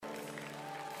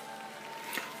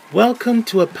Welcome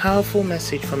to a powerful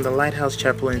message from the Lighthouse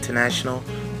Chapel International,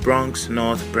 Bronx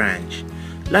North Branch.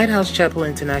 Lighthouse Chapel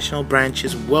International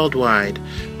branches worldwide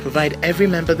provide every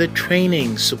member the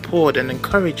training, support, and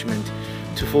encouragement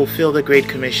to fulfill the Great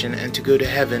Commission and to go to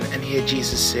heaven and hear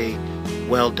Jesus say,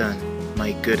 "Well done,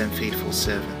 my good and faithful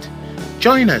servant."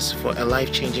 Join us for a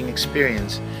life-changing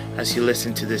experience as you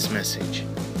listen to this message.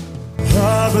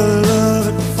 Our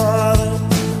beloved Father,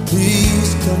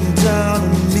 please come down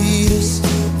and meet us.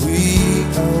 We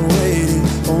are waiting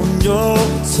on your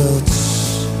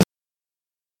touch.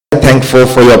 Thankful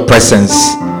for your presence.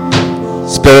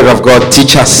 Spirit of God,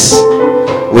 teach us.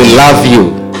 We love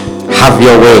you. Have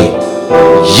your way.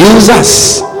 Use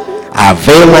us. I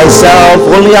avail myself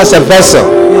only as a vessel.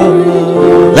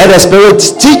 Let the Spirit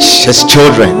teach His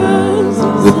children.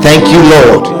 We thank you,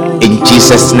 Lord, in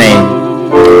Jesus' name.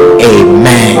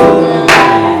 Amen.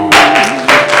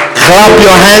 Clap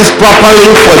your hands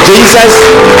properly for Jesus,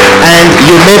 and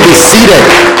you may be seated.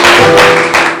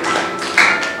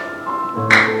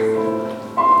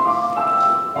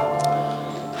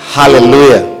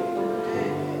 Hallelujah.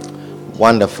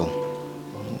 Wonderful.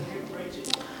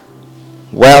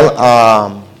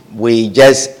 Well, we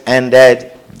just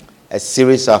ended a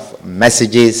series of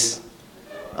messages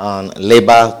on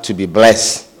labor to be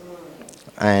blessed.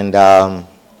 And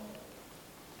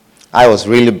I was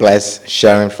really blessed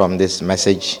sharing from this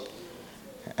message.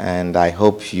 And I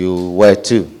hope you were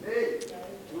too.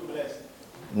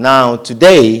 Now,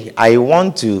 today, I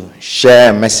want to share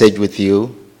a message with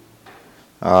you.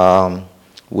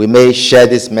 We may share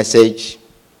this message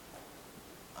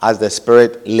as the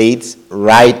Spirit leads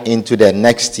right into the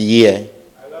next year.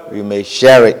 We may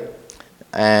share it.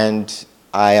 And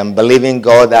I am believing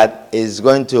God that is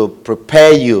going to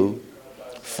prepare you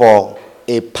for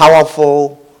a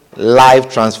powerful life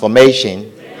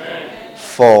transformation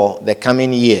for the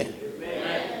coming year.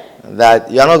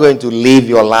 That you're not going to live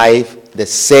your life the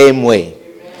same way.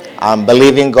 I'm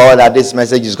believing God that this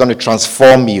message is going to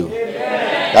transform you.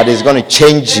 That is going to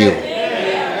change you.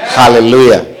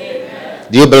 Hallelujah.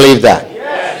 Do you believe that?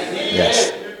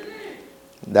 Yes.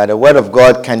 That the word of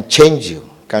God can change you,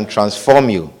 can transform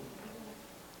you.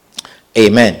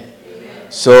 Amen.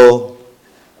 So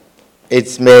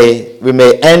we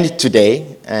may end today,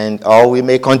 or we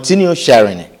may continue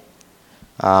sharing it.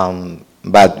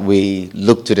 But we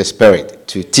look to the Spirit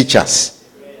to teach us.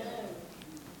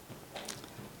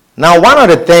 Now, one of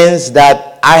the things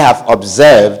that I have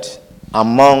observed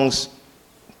amongst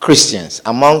Christians,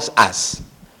 amongst us,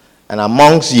 and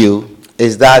amongst you,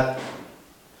 is that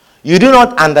you do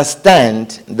not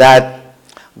understand that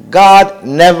God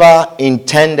never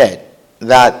intended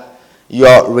that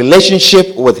your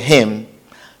relationship with Him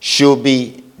should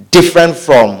be different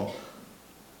from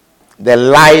the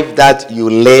life that you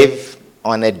live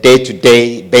on a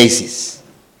day-to-day basis.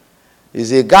 You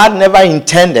see, God never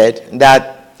intended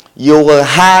that you will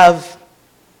have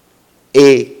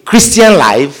a Christian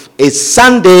life, a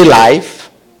Sunday life,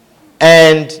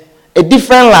 and a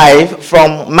different life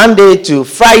from Monday to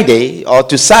Friday or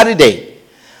to Saturday.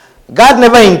 God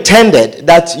never intended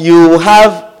that you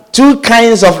have two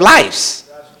kinds of lives.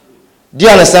 Do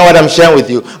you understand what I'm sharing with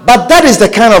you? But that is the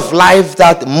kind of life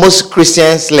that most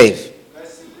Christians live.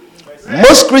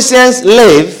 Most Christians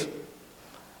live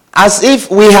as if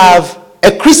we have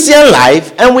a Christian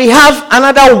life and we have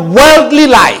another worldly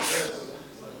life.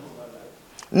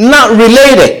 Not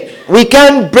related. We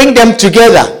can't bring them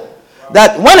together.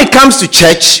 That when it comes to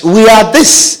church, we are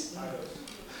this.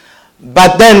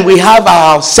 But then we have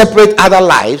our separate other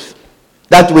life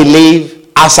that we live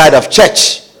outside of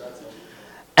church.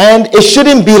 And it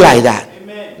shouldn't be like that.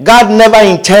 Amen. God never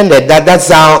intended that that's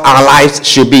how our lives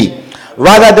should be.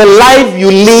 Rather, the life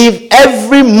you live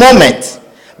every moment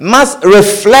must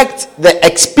reflect the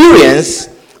experience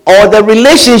or the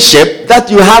relationship that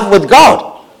you have with God.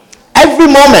 Every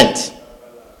moment.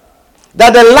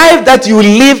 That the life that you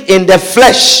live in the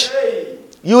flesh,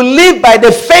 you live by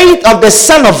the faith of the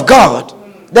Son of God.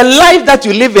 The life that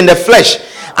you live in the flesh.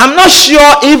 I'm not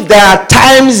sure if there are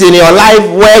times in your life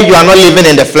where you are not living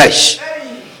in the flesh.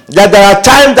 That there are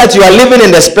times that you are living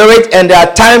in the Spirit and there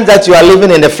are times that you are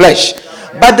living in the flesh.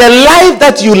 But the life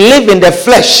that you live in the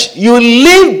flesh, you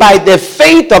live by the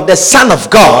faith of the Son of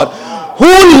God who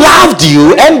loved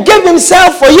you and gave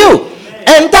Himself for you.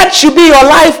 And that should be your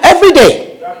life every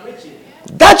day.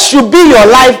 That should be your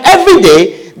life every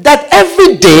day. That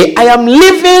every day I am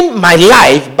living my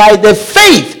life by the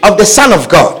faith of the Son of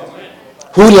God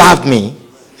who loved me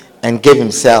and gave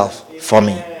Himself for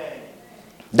me.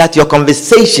 That your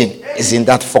conversation is in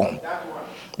that form.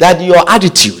 That your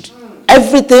attitude,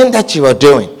 everything that you are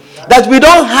doing, that we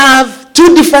don't have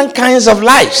two different kinds of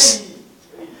lives.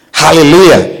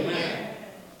 Hallelujah.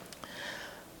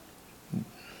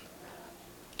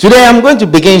 Today I'm going to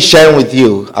begin sharing with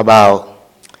you about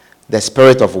the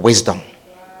spirit of wisdom.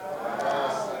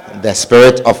 The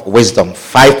spirit of wisdom.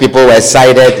 5 people were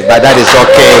excited, but that is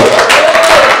okay.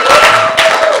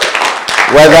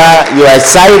 Whether you are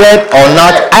excited or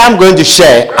not, I am going to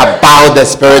share about the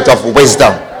spirit of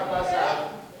wisdom.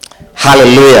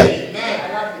 Hallelujah.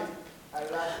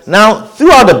 Now,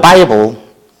 throughout the Bible,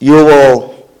 you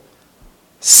will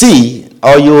see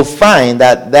or you will find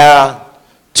that there are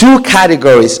 2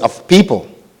 categories of people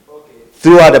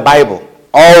throughout the Bible.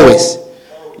 Always.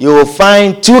 You will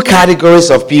find 2 categories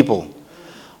of people.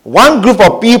 One group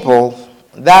of people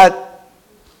that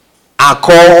are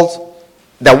called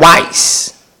the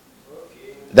wise.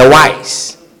 The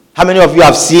wise. How many of you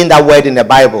have seen that word in the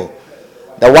Bible?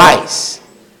 The wise.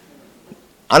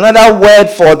 Another word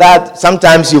for that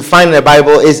sometimes you find in the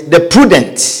Bible is the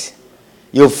prudent.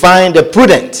 You find the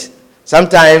prudent.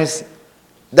 Sometimes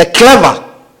the clever.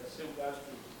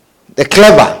 The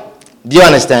clever. Do you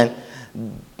understand?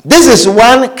 This is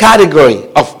one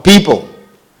category of people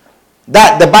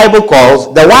that the Bible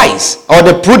calls the wise or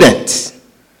the prudent.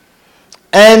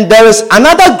 And there is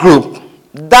another group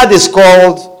that is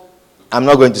called, I'm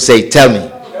not going to say it, tell me.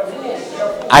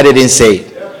 I didn't say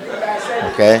it.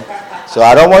 Okay? So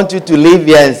I don't want you to leave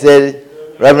here and say,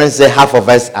 Reverend say half of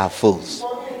us are fools.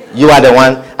 You are the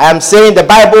one. I am saying the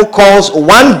Bible calls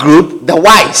one group the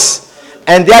wise.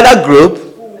 And the other group,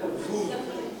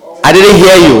 I didn't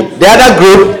hear you. The other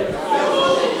group,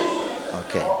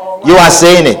 okay. You are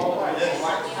saying it.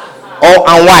 Or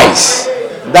unwise.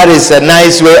 That is a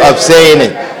nice way of saying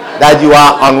it. That you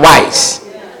are unwise.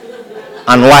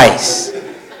 Unwise.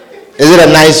 Is it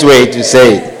a nice way to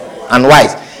say it?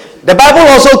 Unwise. The Bible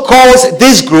also calls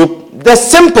this group the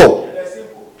simple.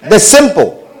 The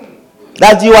simple.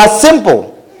 That you are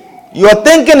simple. Your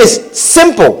thinking is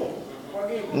simple.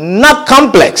 Not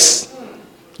complex.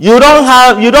 You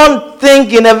don't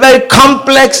think in a very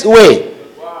complex way.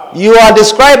 You are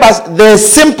described as the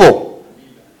simple.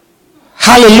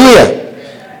 Hallelujah.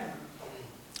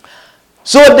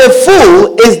 So the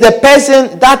fool is the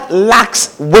person that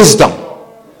lacks wisdom.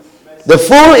 The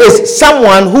fool is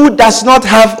someone who does not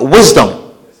have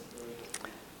wisdom.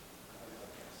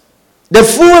 The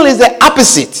fool is the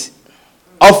opposite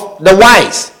of the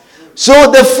wise.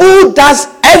 So the fool does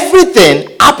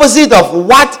everything opposite of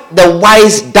what the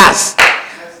wise does.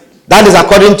 That is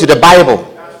according to the Bible.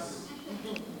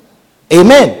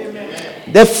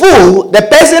 Amen. The fool, the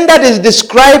person that is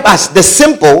described as the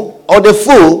simple or the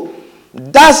fool,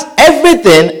 does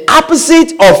everything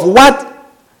opposite of what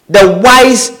the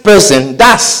wise person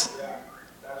does.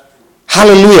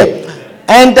 Hallelujah.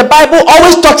 And the Bible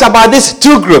always talks about these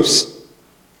 2 groups.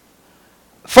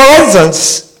 For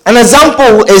instance, an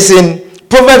example is in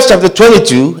Proverbs chapter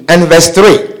 22 and verse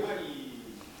 3.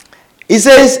 It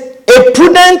says, a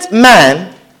prudent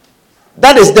man,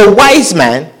 that is the wise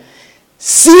man,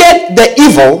 seeth the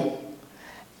evil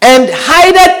and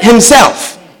hideth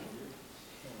himself.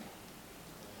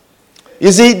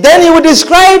 You see, then he will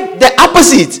describe the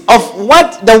opposite of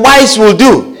what the wise will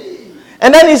do.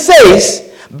 And then he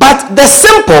says, but the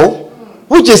simple,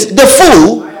 which is the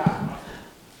fool,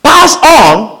 pass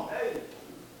on.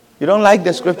 You don't like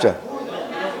the scripture?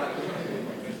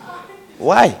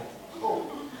 Why?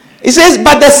 He says,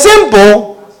 but the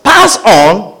simple pass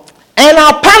on and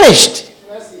are punished.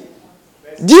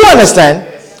 Do you understand?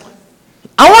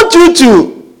 I want you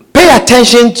to pay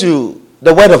attention to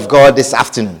the word of God this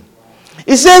afternoon.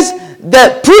 It says,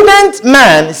 the prudent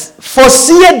man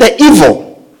foreseeth the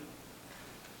evil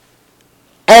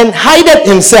and hideth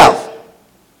himself.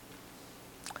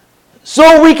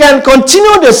 So we can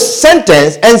continue the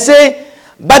sentence and say,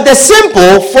 but the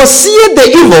simple foreseeth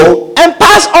the evil and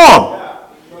pass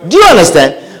on. Do you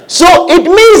understand? So it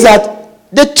means that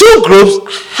the 2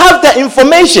 groups have the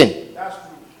information.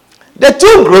 The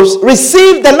 2 groups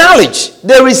receive the knowledge.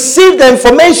 They receive the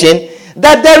information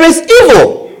that there is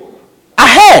evil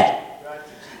ahead.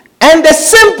 And the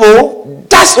simple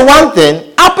does one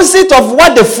thing opposite of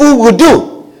what the fool will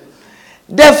do.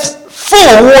 The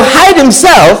fool will hide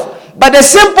himself, but the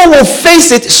simple will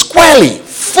face it squarely,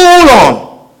 full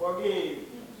on.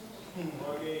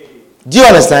 Do you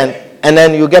understand? And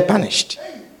then you get punished.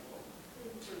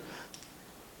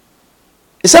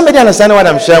 Is somebody understanding what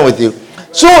I'm sharing with you?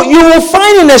 So you will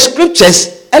find in the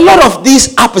scriptures a lot of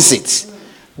these opposites.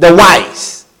 The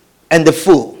wise and the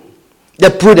fool. The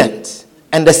prudent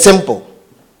and the simple.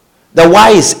 The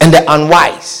wise and the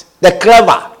unwise. The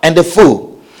clever and the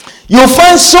fool. You'll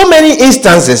find so many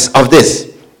instances of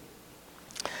this.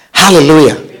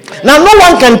 Hallelujah. Now, no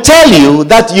one can tell you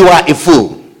that you are a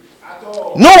fool.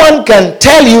 No one can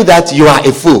tell you that you are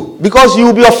a fool because you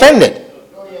will be offended.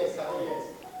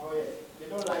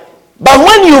 But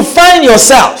when you find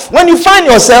yourself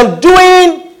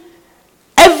doing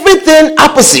everything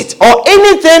opposite or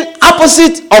anything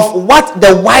opposite of what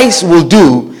the wise will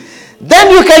do,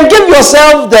 then you can give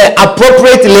yourself the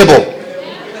appropriate label.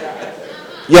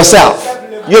 Yourself.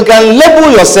 You can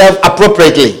label yourself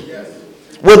appropriately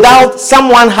without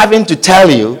someone having to tell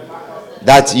you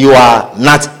that you are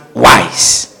not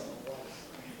wise.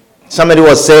 Somebody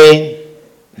was saying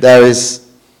there is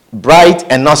bright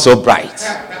and not so bright.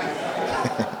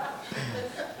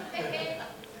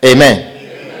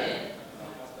 Amen.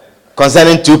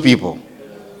 Concerning two people.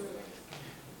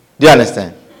 Do you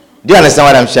understand? Do you understand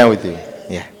what I'm sharing with you?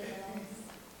 Yeah.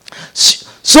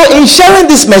 So in sharing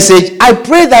this message, I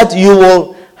pray that you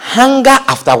will hunger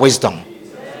after wisdom.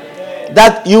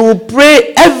 That you will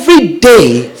pray every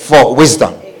day for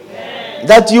wisdom.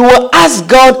 That you will ask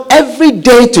God every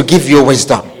day to give you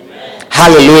wisdom.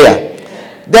 Hallelujah.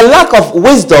 The lack of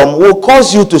wisdom will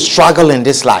cause you to struggle in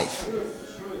this life.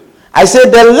 I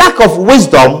said the lack of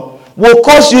wisdom will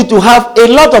cause you to have a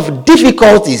lot of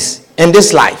difficulties in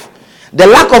this life. The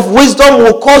lack of wisdom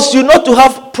will cause you not to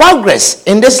have progress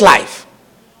in this life.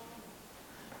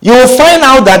 You will find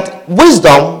out that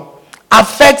wisdom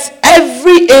affects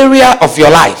every area of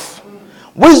your life.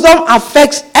 Wisdom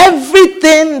affects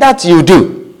everything that you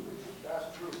do.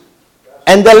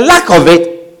 And the lack of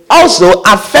it also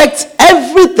affects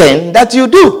everything that you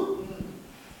do.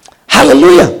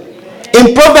 Hallelujah.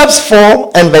 In Proverbs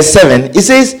 4 and verse 7, it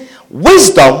says,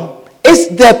 wisdom is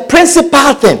the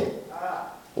principal thing.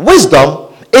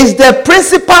 Wisdom is the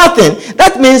principal thing.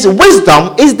 That means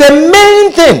wisdom is the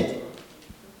main thing.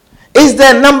 Is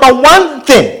the number one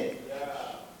thing.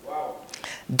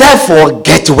 Therefore,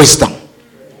 get wisdom.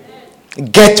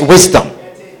 Get wisdom.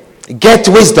 Get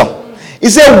wisdom. He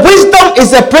said wisdom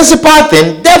is the principal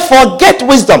thing. Therefore, get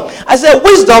wisdom. I said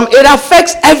wisdom, it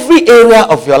affects every area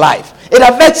of your life. It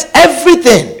affects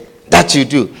everything that you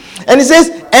do. And he says,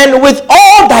 and with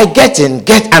all thy getting,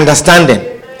 get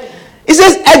understanding. He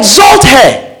says, exalt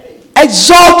her.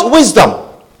 Exalt wisdom.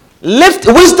 Lift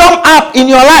wisdom up in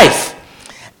your life.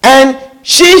 And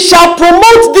she shall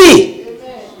promote thee.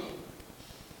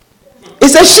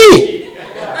 It's a she.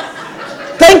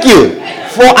 Thank you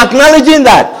for acknowledging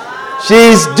that.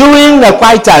 She's doing the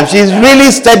quiet time. She's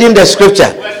really studying the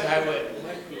scripture.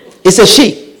 It's a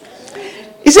she.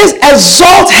 He says,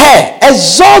 exalt her,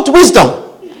 exalt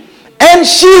wisdom, and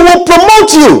she will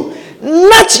promote you.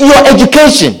 Not your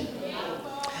education,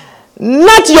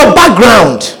 not your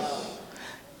background,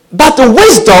 but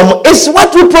wisdom is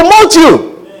what will promote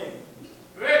you.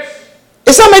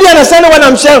 Is somebody understanding what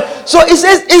I'm sharing? So it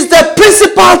says, it's the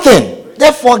principal thing.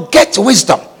 Therefore, get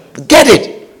wisdom. Get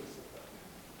it.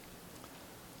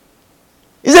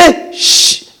 He said,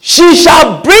 she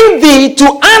shall bring thee to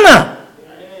honor.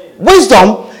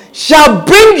 Wisdom shall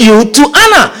bring you to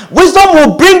honor. Wisdom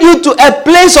will bring you to a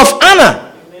place of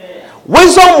honor.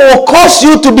 Wisdom will cause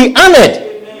you to be honored.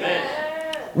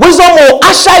 Wisdom will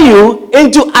usher you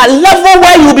into a level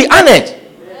where you'll be honored.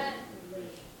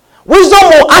 Wisdom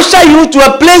will usher you to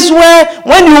a place where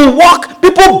when you walk,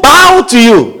 people bow to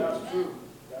you.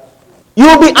 You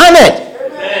will be honored.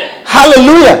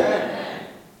 Hallelujah.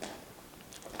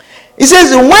 He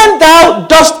says, when thou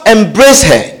dost embrace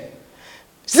her,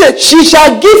 she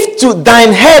shall give to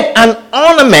thine head an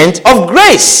ornament of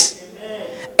grace.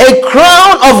 A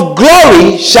crown of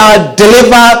glory shall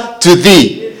deliver to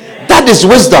thee. That is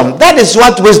wisdom. That is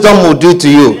what wisdom will do to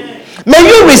you. May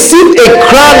you receive a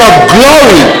crown of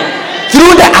glory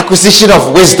through the acquisition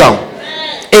of wisdom.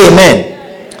 Amen.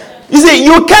 You see,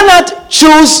 you cannot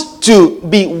choose to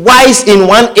be wise in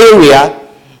one area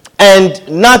and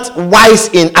not wise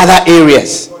in other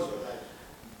areas.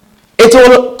 It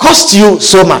will cost you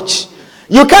so much.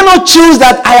 You cannot choose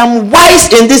that I am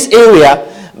wise in this area,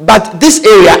 but this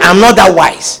area I'm not that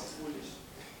wise.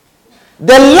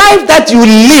 The life that you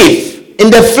live in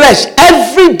the flesh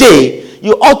every day,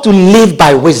 you ought to live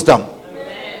by wisdom.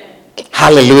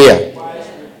 Hallelujah.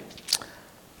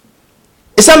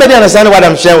 Is somebody understanding what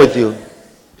I'm sharing with you?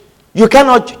 You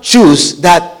cannot choose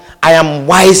that I am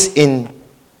wise in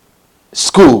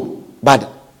school,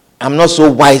 but I'm not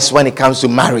so wise when it comes to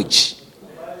marriage.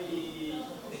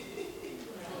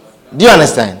 Do you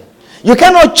understand? You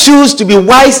cannot choose to be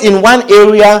wise in one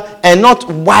area and not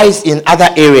wise in other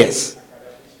areas.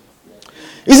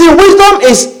 You see, wisdom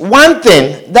is one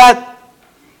thing that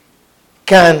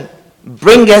can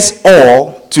bring us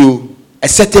all to a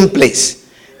certain place.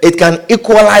 It can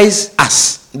equalize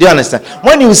us. Do you understand?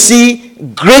 When you see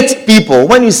great people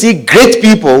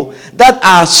that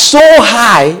are so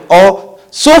high or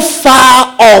so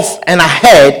far off and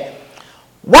ahead,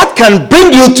 what can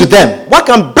bring you to them? What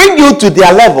can bring you to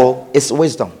their level is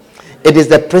wisdom. It is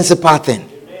the principal thing.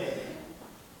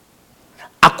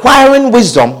 Acquiring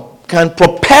wisdom can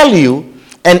propel you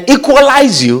and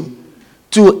equalize you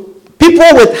to people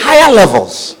with higher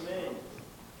levels.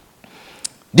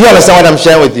 Do you understand what I'm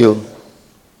sharing with you?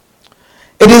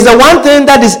 It is the one thing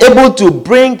that is able to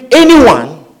bring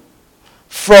anyone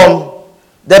from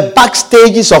the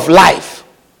backstages of life.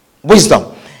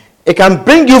 Wisdom. It can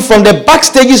bring you from the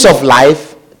backstages of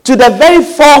life to the very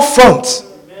forefront.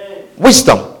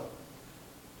 Wisdom.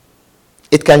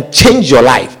 It can change your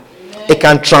life. It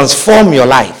can transform your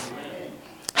life.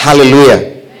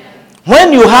 Hallelujah.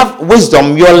 When you have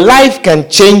wisdom, your life can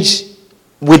change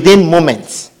within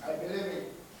moments.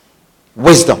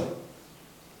 Wisdom.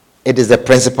 It is the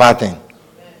principal thing.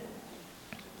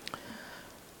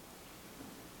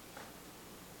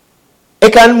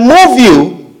 It can move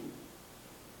you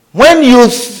when you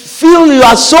feel you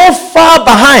are so far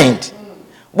behind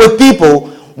with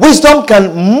people. Wisdom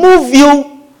can move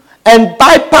you and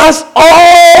bypass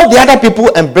all the other people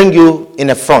and bring you in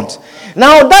the front.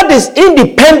 Now that is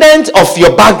independent of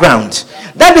your background.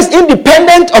 That is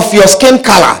independent of your skin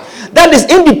color. That is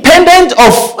independent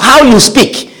of how you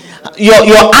speak.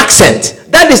 Your accent.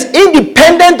 That is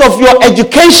independent of your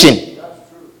education.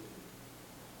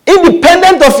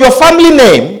 Independent of your family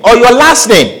name or your last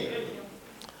name.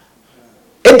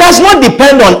 It does not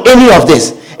depend on any of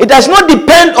this. It does not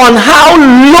depend on how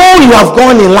low you have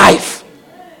gone in life.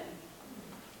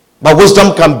 But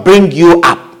wisdom can bring you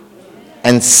up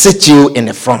and sit you in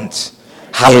the front.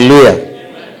 Hallelujah.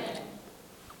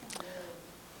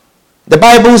 The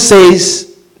Bible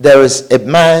says there is a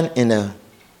man in the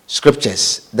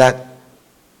scriptures that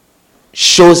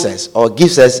shows us or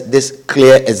gives us this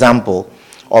clear example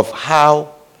of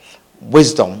how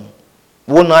wisdom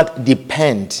will not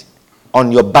depend on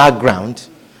your background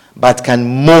but can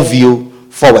move you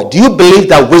forward. Do you believe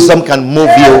that wisdom can move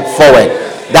you forward?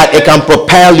 That it can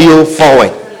propel you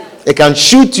forward? It can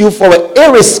shoot you forward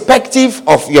irrespective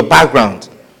of your background.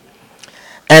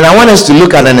 And I want us to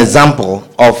look at an example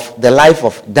of the life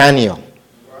of Daniel.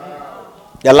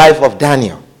 The life of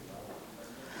Daniel.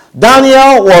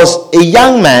 Daniel was a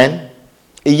young man,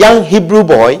 a young Hebrew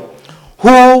boy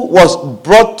who was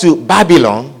brought to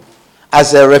Babylon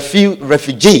as a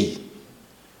refugee.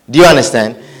 Do you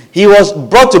understand? He was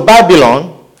brought to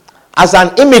Babylon as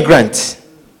an immigrant.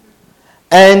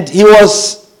 And he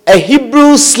was a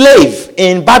Hebrew slave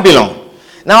in Babylon.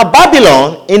 Now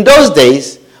Babylon in those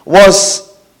days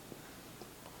was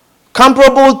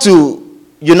comparable to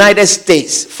United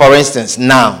States, for instance.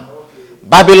 Now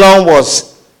Babylon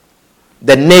was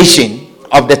the nation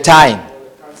of the time.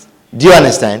 Do you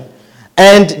understand?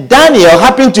 And Daniel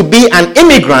happened to be an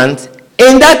immigrant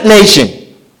in that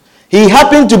nation. He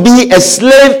happened to be a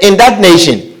slave in that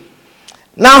nation.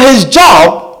 Now his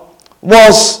job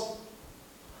was,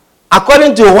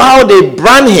 according to how they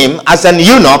brand him, as an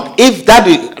eunuch, if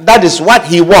that is what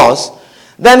he was,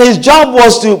 then his job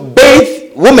was to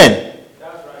bathe women.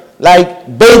 Like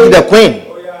bathe the queen.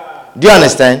 Do you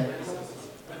understand?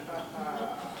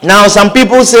 Now some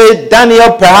people say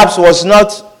Daniel perhaps was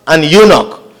not an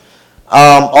eunuch,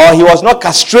 or he was not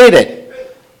castrated.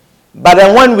 But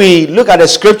then when we look at the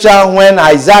scripture, when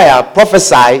Isaiah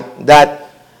prophesied that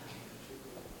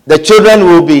the children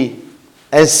will be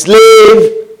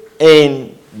enslaved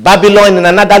in Babylon, in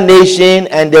another nation,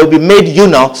 and they will be made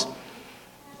eunuchs,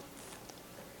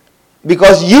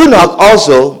 because eunuch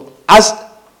also, as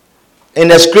in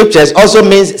the scriptures, also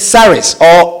means saris,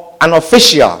 or an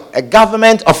official, a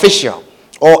government official,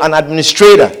 or an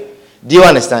administrator. Do you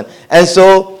understand? And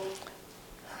so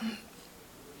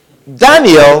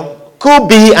Daniel could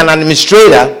be an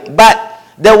administrator, but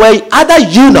there were other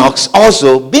eunuchs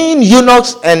also being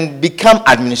eunuchs and become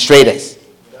administrators.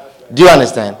 Do you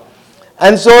understand?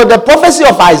 And so the prophecy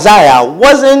of Isaiah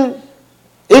wasn't,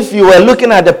 if you were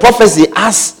looking at the prophecy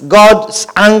as God's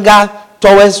anger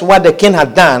towards what the king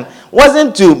had done,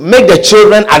 wasn't to make the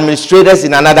children administrators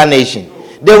in another nation.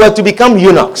 They were to become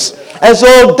eunuchs. And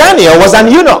so Daniel was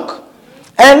an eunuch.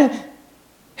 And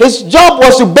his job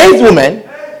was to bathe women.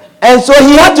 And so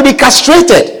he had to be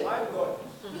castrated.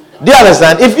 Do you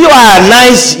understand? If you are a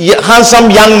nice,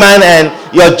 handsome young man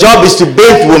and your job is to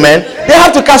bathe women, they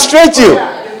have to castrate you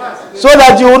so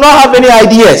that you will not have any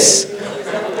ideas.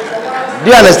 Do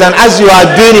you understand? As you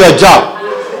are doing your job.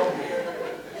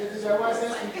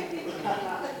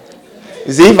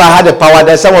 You see, if I had the power,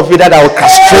 there's some of you that I would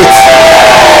castrate.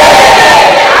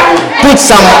 Put put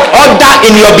some order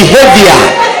in your behavior.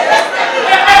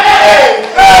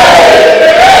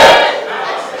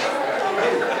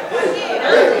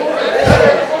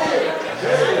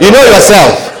 You know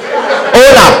yourself.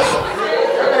 Own up.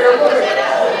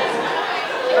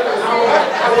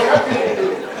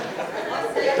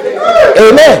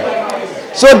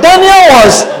 Amen. So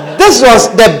this was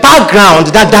the background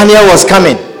that Daniel was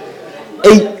coming.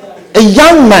 A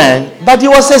young man, but he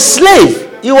was a slave.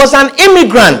 He was an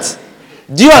immigrant.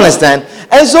 Do you understand?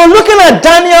 And so looking at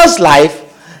Daniel's life,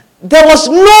 there was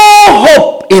no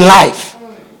hope in life.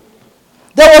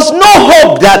 There was no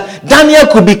hope that Daniel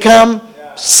could become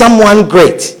someone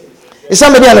great. Is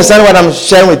somebody understand what I'm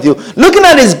sharing with you? Looking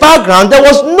at his background, there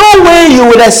was no way you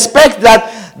would expect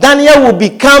that Daniel would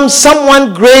become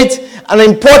someone great, an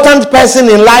important person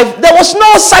in life. There was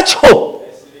no such hope.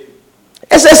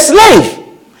 As a slave.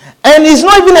 And he's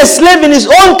not even a slave in his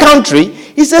own country.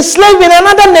 He's a slave in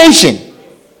another nation.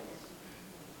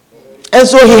 And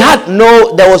so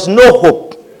there was no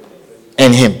hope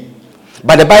in him.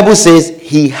 But the Bible says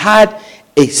he had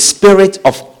a spirit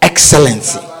of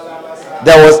excellency.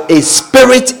 There was a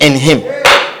spirit in him.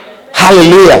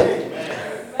 Hallelujah.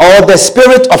 Or the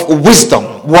spirit of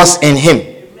wisdom was in him.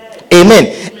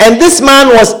 Amen. And this man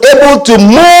was able to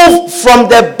move from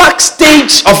the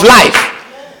backstage of life.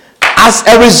 As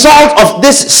a result of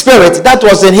this spirit that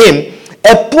was in him,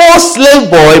 a poor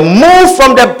slave boy moved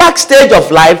from the backstage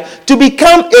of life to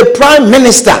become a prime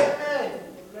minister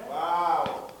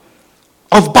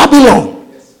of Babylon,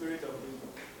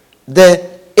 the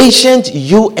ancient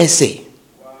USA,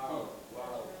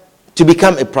 to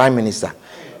become a prime minister.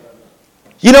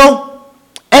 You know,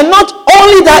 and not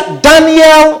only that,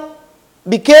 Daniel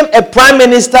became a prime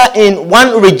minister in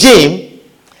one regime,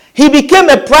 he became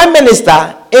a prime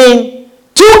minister in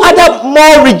two other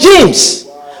more regimes,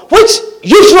 which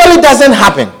usually doesn't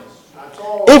happen.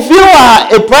 If you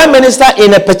are a prime minister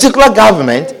in a particular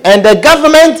government and the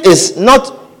government is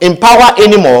not in power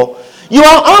anymore, you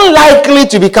are unlikely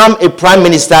to become a prime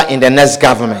minister in the next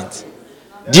government.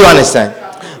 Do you understand?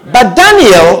 But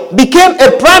Daniel became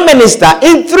a prime minister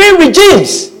in 3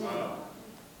 regimes.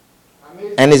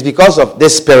 And it's because of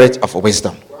this spirit of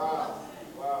wisdom.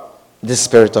 This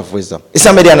spirit of wisdom. Is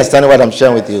somebody understanding what I'm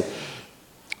sharing with you?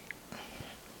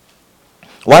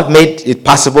 What made it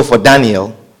possible for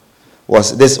Daniel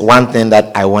was this one thing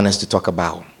that I want us to talk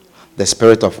about. The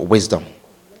spirit of wisdom.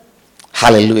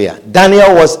 Hallelujah.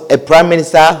 Daniel was a prime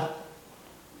minister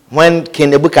when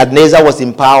King Nebuchadnezzar was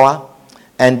in power,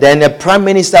 and then a prime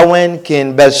minister when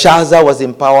King Belshazzar was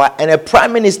in power, and a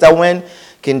prime minister when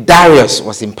King Darius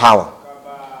was in power.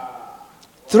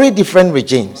 3 different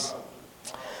regimes.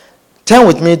 Turn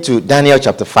with me to Daniel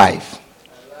chapter 5.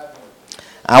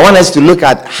 I want us to look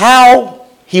at how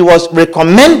he was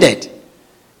recommended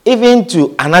even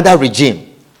to another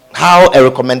regime. How a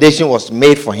recommendation was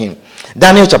made for him.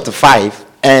 Daniel chapter 5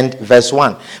 and verse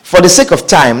 1. For the sake of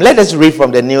time, let us read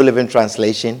from the New Living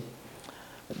Translation.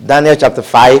 Daniel chapter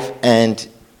 5 and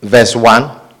verse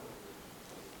 1.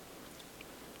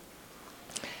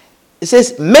 It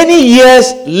says, many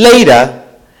years later,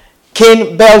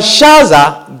 King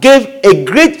Belshazzar gave a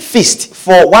great feast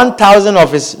for 1,000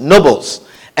 of his nobles,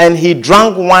 and he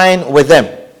drank wine with them.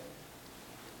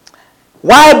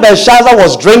 While Belshazzar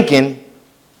was drinking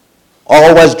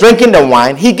the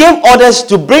wine, he gave orders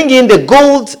to bring in the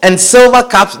gold and silver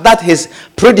cups that his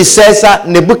predecessor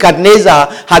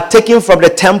Nebuchadnezzar had taken from the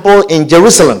temple in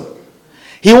Jerusalem.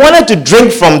 He wanted to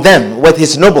drink from them with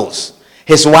his nobles,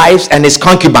 his wives, and his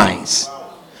concubines.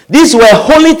 These were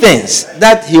holy things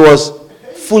that he was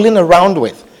fooling around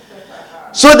with.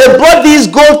 So they brought these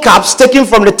gold cups taken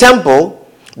from the temple,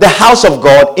 the house of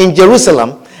God in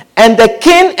Jerusalem, and the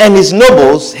king and his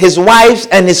nobles, his wives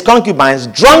and his concubines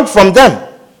drank from them.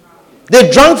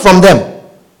 They drank from them.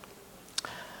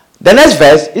 The next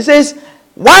verse, it says,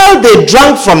 while they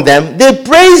drank from them, they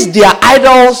praised their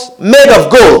idols made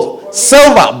of gold,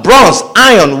 silver, bronze,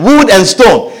 iron, wood, and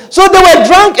stone. So they were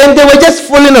drunk and they were just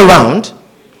fooling around.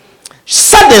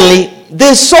 Suddenly,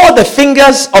 they saw the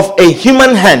fingers of a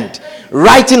human hand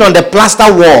writing on the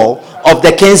plaster wall of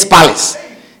the king's palace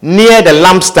near the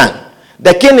lampstand.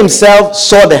 The king himself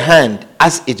saw the hand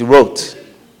as it wrote,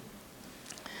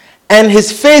 and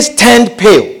his face turned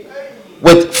pale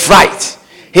with fright.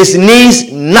 His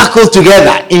knees knuckled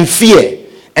together in fear,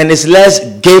 and his legs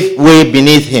gave way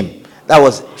beneath him. That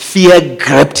was, fear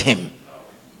gripped him.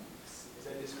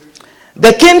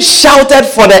 The king shouted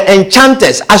for the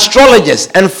enchanters, astrologers,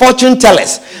 and fortune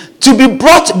tellers to be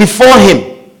brought before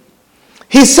him.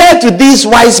 He said to these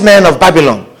wise men of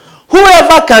Babylon,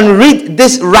 whoever can read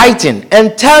this writing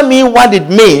and tell me what it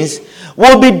means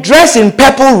will be dressed in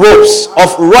purple robes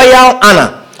of royal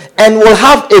honor and will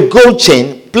have a gold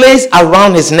chain placed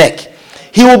around his neck.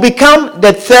 He will become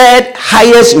the third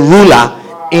highest ruler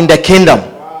in the kingdom.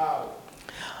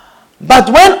 But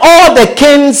when all the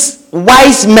king's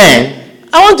wise men,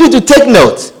 I want you to take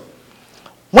note.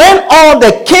 When all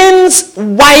the king's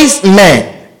wise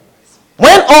men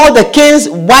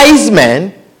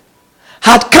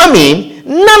had come in,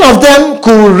 none of them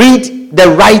could read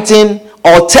the writing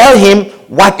or tell him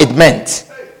what it meant.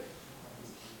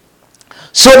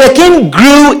 So the king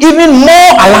grew even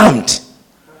more alarmed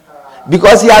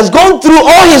because he has gone through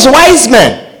all his wise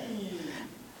men.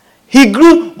 He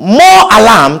grew more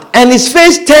alarmed and his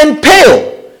face turned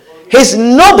pale. His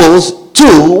nobles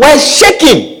too were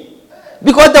shaking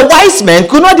because the wise men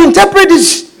could not interpret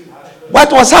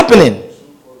what was happening.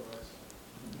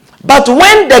 But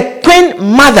when the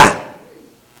queen mother,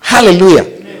 hallelujah,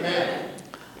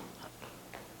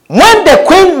 when the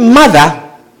queen mother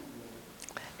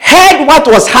heard what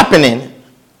was happening,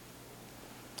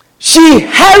 she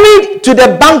hurried to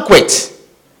the banquet.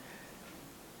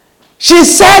 She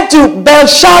said to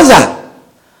Belshazzar,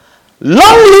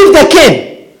 "Long live the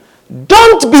king.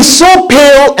 Don't be so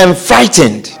pale and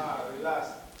frightened.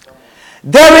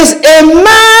 There is a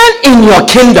man in your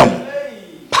kingdom."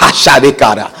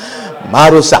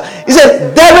 He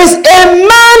said, "There is a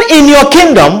man in your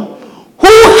kingdom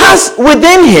who has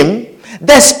within him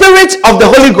the spirit of the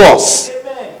Holy Ghost."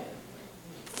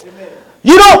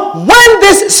 You know, when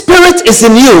this spirit is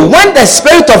in you, when the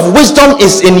spirit of wisdom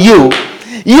is in you,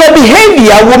 your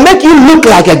behavior will make you look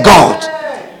like a god.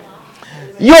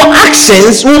 Your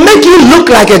actions will make you look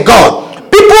like a god.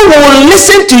 People will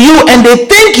listen to you and they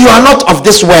think you are not of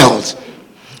this world.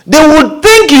 They will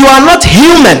think you are not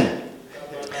human.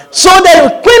 So the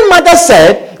queen mother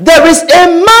said, "There is a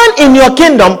man in your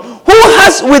kingdom who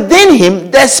has within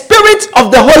him the spirit of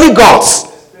the Holy Ghost."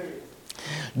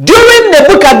 During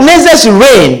Nebuchadnezzar's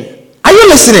reign, are you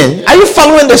listening? Are you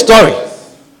following the story?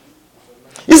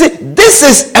 You see, this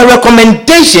is a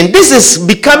recommendation. This is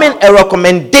becoming a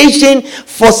recommendation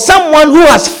for someone who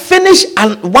has finished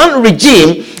one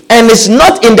regime and is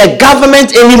not in the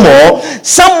government anymore.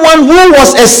 Someone who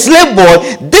was a slave boy.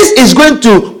 This is going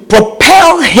to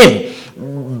propel him,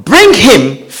 bring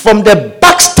him from the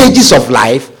back stages of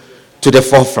life to the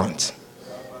forefront.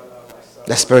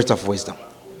 The spirit of wisdom.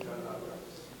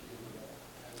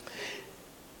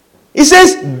 He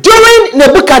says, during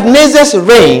Nebuchadnezzar's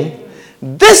reign,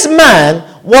 this man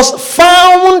was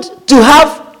found to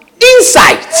have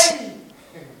insight,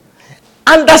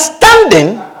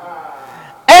 understanding,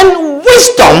 and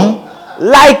wisdom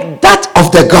like that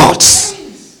of the gods.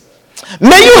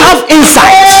 May you have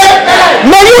insight.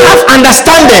 May you have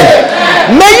understanding.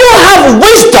 May you have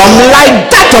wisdom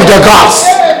like that of the gods.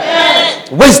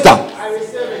 Wisdom.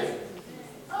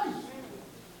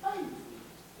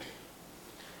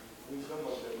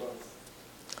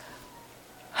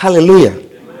 Hallelujah.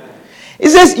 It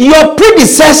says, your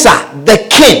predecessor, the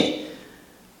king,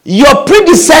 your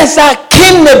predecessor,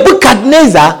 King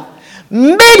Nebuchadnezzar,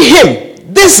 made him,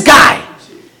 this guy,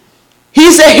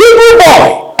 he's a Hebrew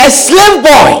boy, a slave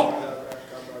boy.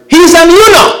 He's an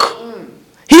eunuch.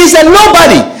 He's a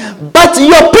nobody. But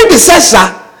your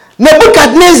predecessor,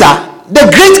 Nebuchadnezzar, the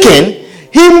great king,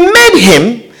 he made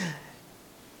him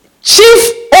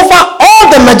chief over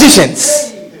all the magicians,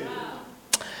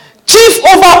 chief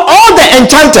over all the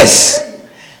enchanters,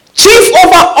 chief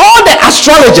over all the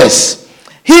astrologers.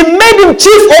 He made him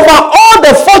chief over all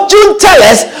the fortune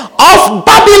tellers of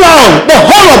Babylon, the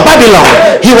whole of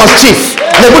Babylon. He was chief.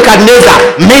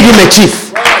 Nebuchadnezzar made him a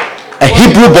chief, a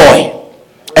Hebrew boy,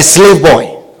 a slave boy.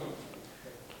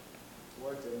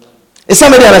 Is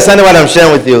somebody understanding what I'm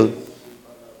sharing with you?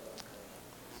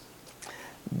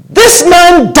 This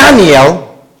man Daniel,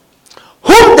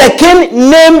 whom the king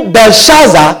named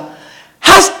Belshazzar,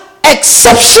 has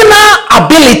exceptional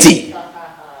ability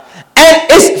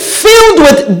and is filled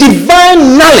with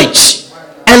divine knowledge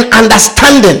and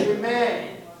understanding.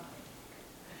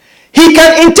 He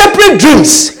can interpret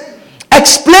dreams,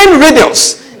 explain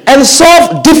riddles, and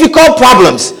solve difficult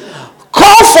problems.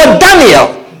 Call for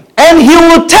Daniel and he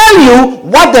will tell you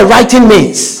what the writing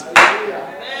means.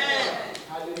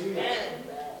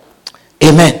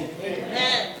 Amen.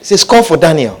 It says call for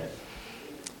Daniel.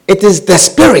 It is the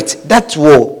spirit that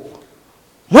will,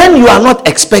 when you are not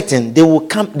expecting, they will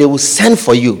come, they will send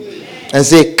for you and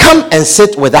say, come and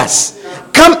sit with us.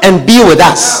 Come and be with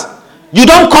us. You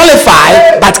don't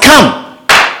qualify, but come.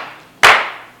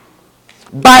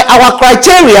 By our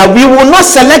criteria, we will not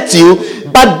select you,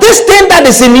 but this thing that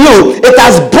is in you, it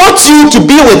has brought you to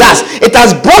be with us. It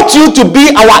has brought you to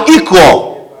be our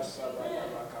equal.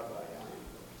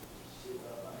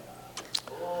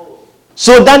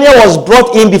 So Daniel was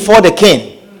brought in before the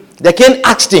king. The king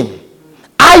asked him,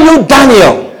 "Are you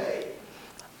Daniel?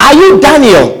 Are you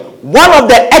Daniel, one of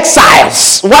the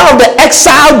exiles, one of the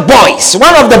exiled boys,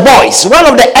 one of the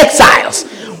exiles,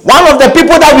 one of the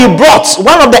people that we brought,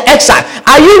 one of the exiles?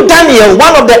 Are you Daniel,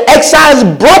 one of the exiles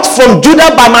brought from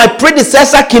Judah by my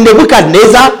predecessor, King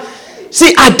Nebuchadnezzar?"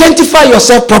 See, identify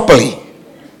yourself properly.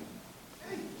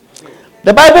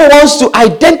 The Bible wants to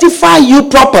identify you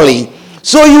properly,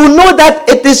 so you know that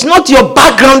it is not your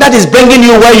background that is bringing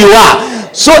you where you are.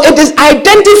 So it is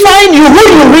identifying you who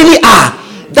you really are.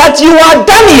 That you are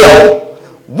Daniel,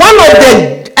 one of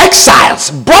the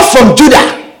exiles brought from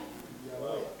Judah.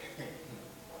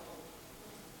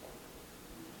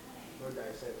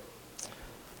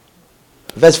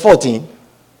 Verse 14.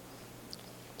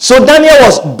 So Daniel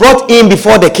was brought in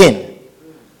before the king.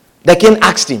 The king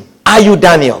asked him, "Are you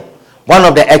Daniel, one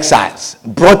of the exiles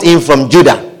brought in from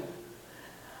Judah?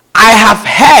 I have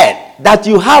heard that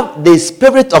you have the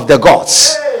spirit of the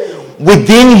gods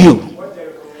within you,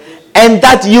 and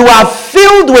that you are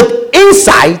filled with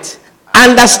insight,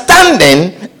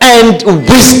 understanding, and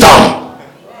wisdom."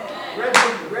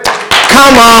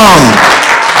 Come on.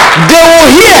 They will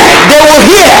hear.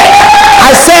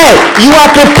 I said, you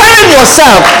are preparing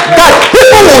yourself that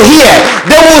people will hear.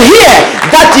 They will hear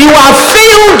that you are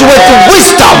filled with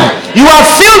wisdom. You are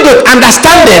filled with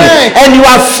understanding. And you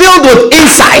are filled with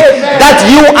insight. That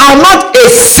you are not a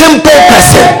simple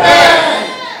person.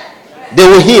 They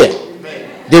will hear.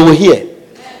 They will hear.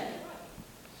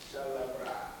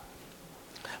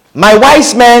 My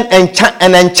wise men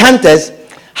and enchanters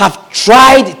have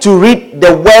tried to read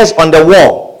the words on the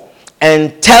wall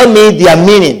and tell me their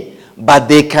meaning, but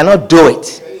they cannot do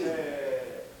it.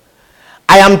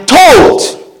 I am told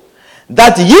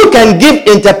that you can give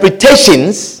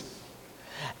interpretations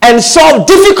and solve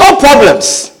difficult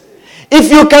problems.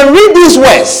 If you can read these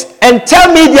words and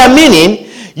tell me their meaning,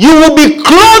 you will be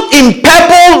clothed in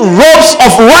purple robes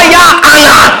of royal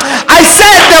honor. I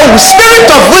said the spirit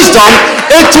of wisdom,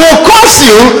 it will cause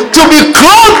you to be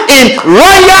clothed in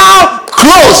royal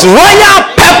clothes, royal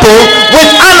purple with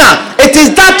honor. It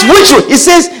is that which, it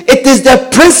says, it is the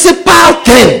principal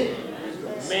thing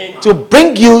to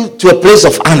bring you to a place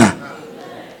of honor.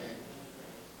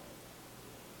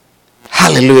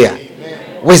 Hallelujah.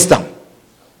 Wisdom.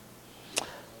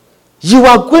 You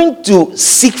are going to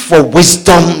seek for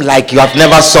wisdom like you have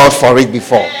never sought for it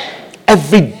before.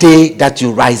 Every day that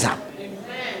you rise up,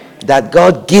 that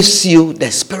God gives you the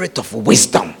spirit of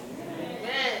wisdom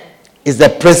is the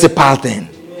principal thing.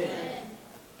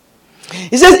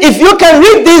 He says, if you can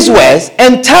read these words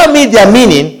and tell me their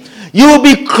meaning, you will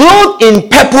be clothed in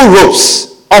purple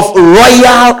robes of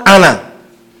royal honor,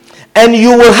 and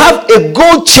you will have a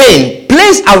gold chain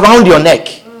placed around your neck.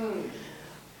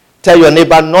 Tell your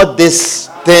neighbor, not this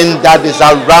thing that is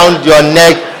around your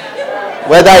neck,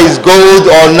 whether it's gold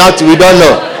or not, we don't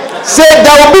know. Say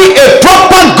there will be a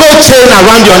proper gold chain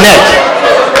around your neck.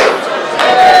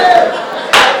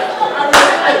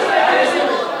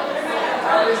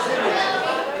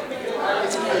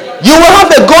 You will have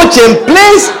a gold chain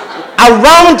placed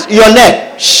around your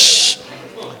neck. Shh.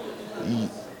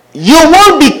 You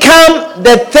will become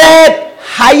the third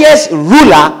highest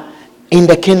ruler in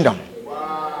the kingdom.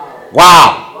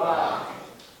 Wow.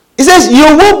 It says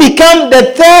you will become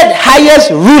the third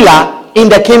highest ruler in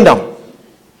the kingdom.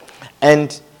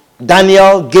 And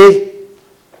Daniel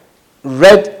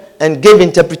read and gave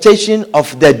interpretation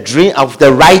of the dream, of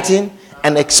the writing,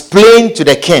 and explained to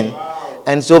the king.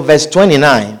 And so verse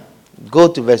 29, go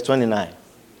to verse 29.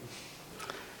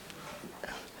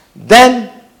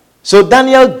 So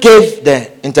Daniel gave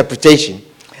the interpretation.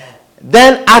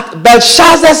 Then at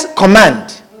Belshazzar's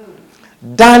command,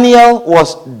 Daniel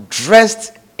was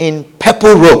dressed in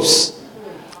purple robes.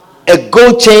 A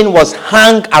gold chain was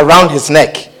hung around his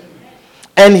neck.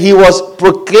 And he was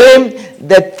proclaimed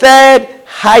the third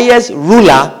highest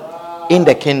ruler in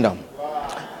the kingdom.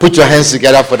 Put your hands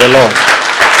together for the Lord.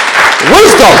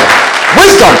 Wisdom.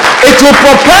 It will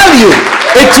propel you.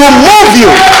 It will move you.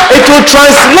 It will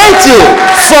translate you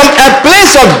from a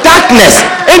place of darkness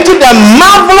into the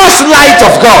marvelous light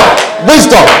of God.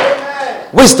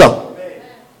 Wisdom.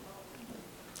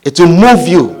 It will move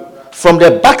you from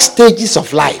the backstages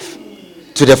of life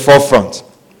to the forefront.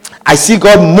 I see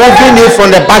God moving you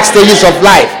from the backstages of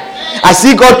life. I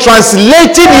see God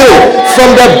translating you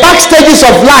from the backstages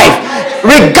of life,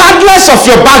 regardless of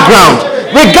your background,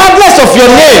 regardless of your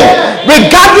name,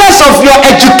 regardless of your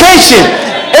education.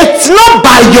 It's not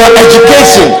by your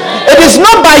education. It is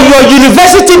not by your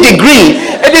university degree.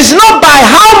 It is not by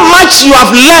how much you have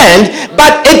learned,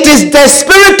 but it is the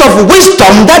spirit of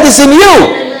wisdom that is in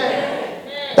you.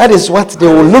 That is what they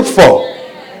will look for.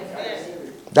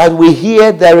 That we hear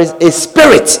there is a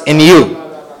spirit in you.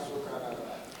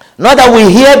 Not that we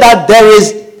hear that there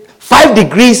is 5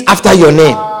 degrees after your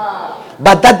name,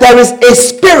 but that there is a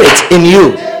spirit in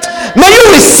you. May you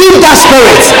receive that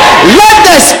spirit. Let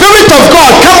the spirit of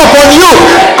God come upon you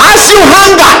as you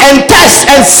hunger and thirst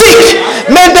and seek.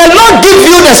 May the Lord give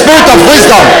you the spirit of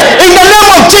wisdom. In the name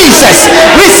of Jesus,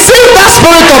 receive that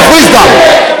spirit of wisdom.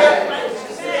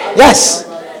 Yes,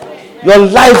 your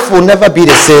life will never be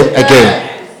the same again.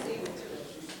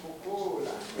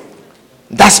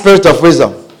 That spirit of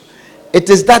wisdom. It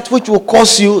is that which will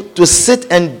cause you to sit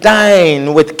and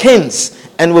dine with kings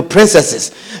and with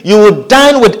princesses. You will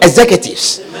dine with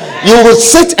executives. You will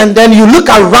sit and then you look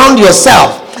around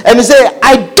yourself and you say,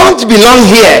 I don't belong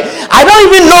here. I don't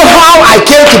even know how I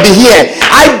came to be here.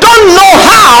 I don't know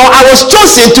how I was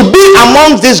chosen to be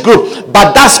among this group.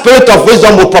 But that spirit of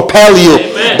wisdom will propel you.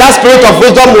 Amen. That spirit of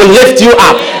wisdom will lift you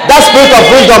up. That spirit of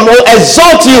wisdom will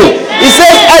exalt you. He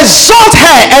says, exalt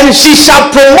her and she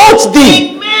shall promote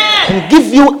thee. And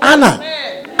give you honor.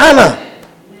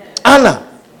 Honor.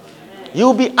 You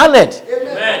will be honored.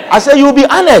 Amen. I say you will be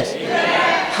honored.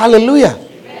 Amen. Hallelujah.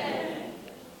 Amen.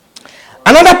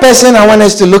 Another person I want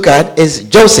us to look at is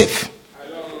Joseph.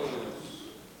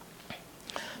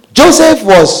 Joseph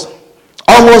was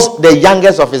almost the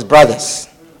youngest of his brothers.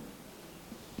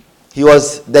 He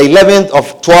was the 11th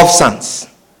of 12 sons.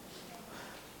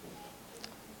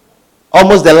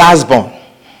 Almost the last born.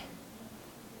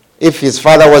 If his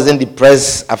father wasn't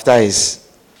depressed after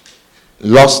his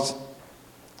loss,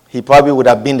 he probably would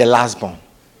have been the last born.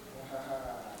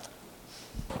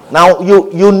 Now,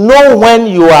 you know when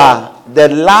you are the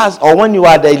last, or when you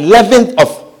are the 11th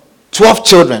of 12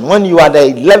 children, when you are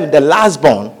the last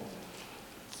born,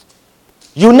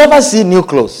 you never see new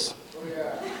clothes.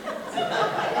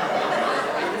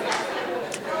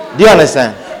 Do you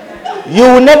understand? You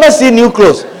will never see new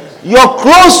clothes. Your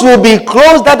clothes will be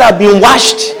clothes that have been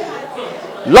washed.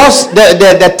 Lost,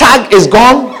 the tag is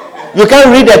gone. You can't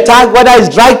read the tag, whether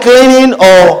it's dry cleaning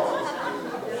or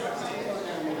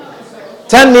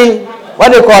turn me,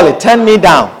 what do you call it? Turn me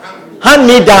down. Hand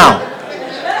me down.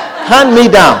 Hand me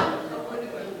down.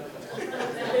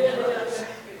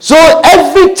 So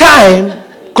every time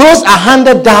clothes are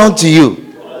handed down to you,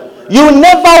 you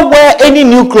never wear any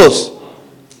new clothes.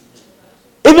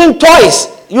 Even toys,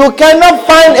 you cannot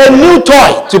find a new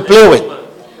toy to play with.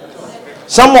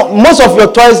 Most of your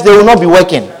toys, they will not be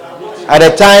working at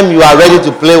the time you are ready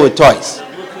to play with toys.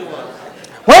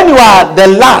 When you are the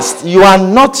last, you are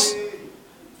not.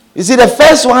 You see, the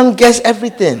first one gets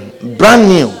everything brand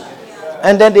new,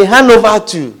 and then they hand over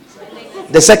to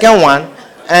the second one,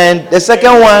 and the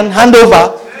second one hand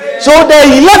over. So the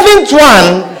 11th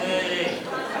one,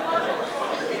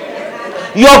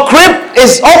 your crib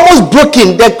is almost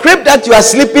broken. The crib that you are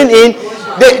sleeping in,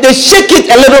 they shake it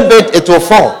a little bit, it will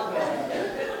fall.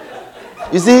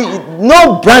 You see,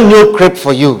 no brand new crib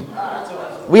for you.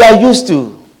 We are used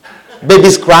to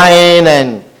babies crying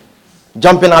and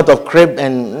jumping out of crib,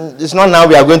 and it's not now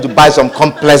we are going to buy some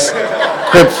complex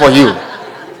crib for you.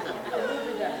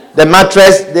 The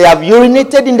mattress, they have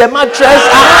urinated in the mattress.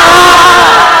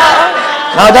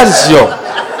 Now that is your.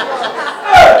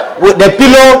 With the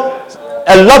pillow,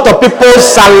 a lot of people's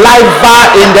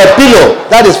saliva in the pillow.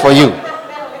 That is for you.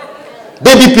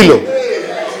 Baby pillow.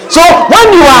 So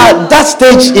when you are that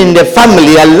stage in the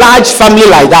family, a large family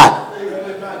like that,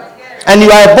 and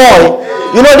you are a boy,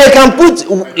 you know they can put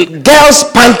girls'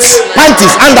 panties,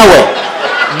 underwear.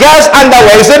 Girls'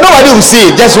 underwear. You say nobody will see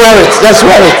it. Just wear it. Just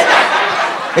wear it.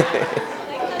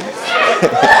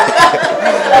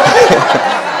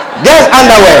 Girls'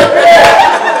 underwear.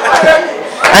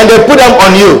 And they put them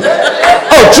on you.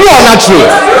 Oh, true or not true?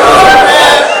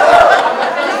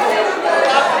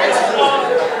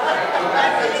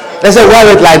 They say wear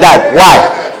it like that. Why?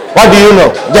 What do you know?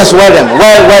 Just wear them.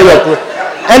 Wear your clothes.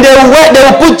 And they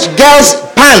will put girls'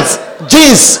 pants,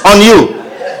 jeans on you.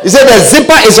 He said the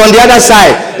zipper is on the other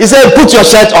side. He said put your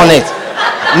shirt on it.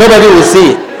 Nobody will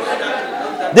see it.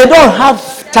 They don't have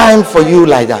time for you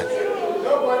like that.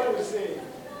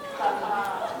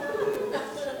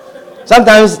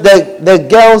 Sometimes the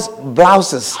girls'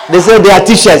 blouses, they say they are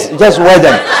t-shirts, just wear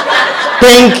them.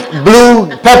 Pink, blue,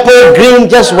 purple, green,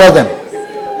 just wear them.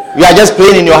 You are just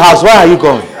playing in your house. Where are you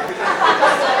going?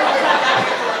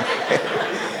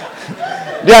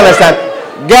 Do you understand?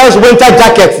 Girls' winter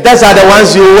jackets, those are the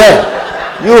ones you wear.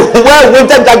 You wear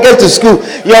winter jackets to school.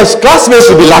 Your classmates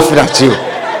will be laughing at you.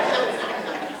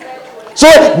 So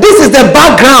this is the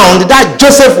background that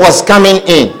Joseph was coming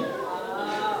in.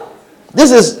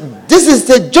 This is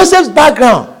the Joseph's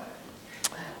background.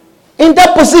 in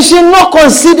that position, not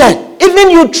considered.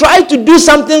 Even you try to do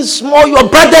something small, your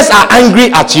brothers are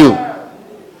angry at you.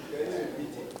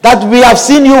 That we have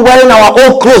seen you wearing our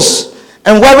old clothes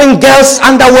and wearing girls'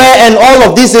 underwear and all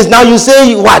of this is now you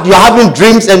say what? You're having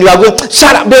dreams and you are going,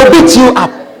 shut up, they'll beat you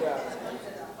up.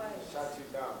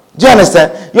 Do you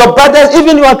understand? Your brothers,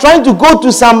 even you are trying to go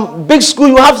to some big school,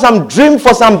 you have some dream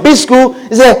for some big school.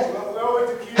 You say,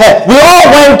 hey, we all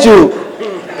went to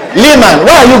Lehman.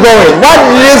 Where are you going? What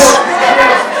is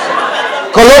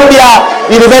Columbia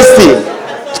University?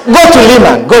 Go to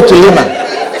Lehman. Go to Lehman.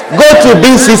 Go to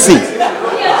BCC.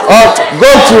 Or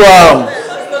go to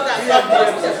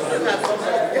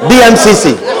BMCC.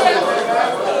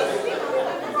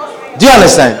 Do you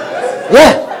understand?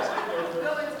 Yeah.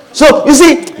 So you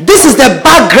see, this is the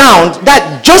background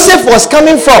that Joseph was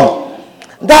coming from.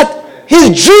 That his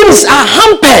dreams are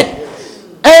hampered.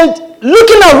 And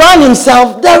looking around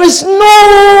himself, there is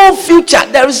no future.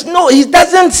 He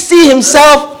doesn't see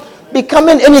himself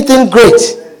becoming anything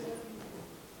great.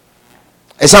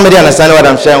 Is somebody understanding what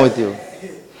I'm sharing with you?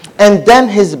 And then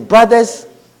his brothers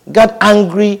got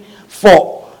angry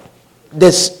for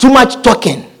there's too much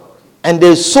talking. And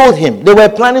they sold him. They were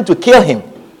planning to kill him.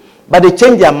 But they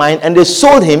changed their mind and they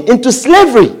sold him into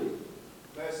slavery.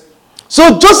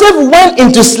 So Joseph went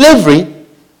into slavery.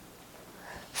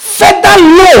 Feather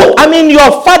low. I mean,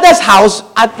 your father's house,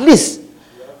 at least.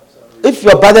 If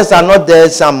your brothers are not there,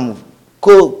 some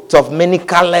coat of many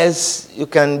colors, you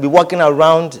can be walking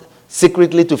around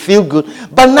secretly to feel good.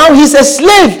 But now he's a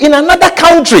slave in another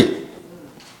country.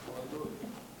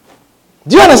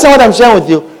 Do you understand what I'm sharing with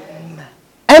you?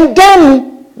 And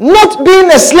then, not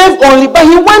being a slave only, but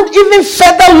he went even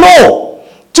further low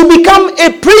to become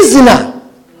a prisoner.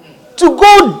 To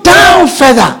go down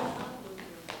further.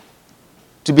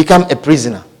 To become a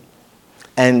prisoner.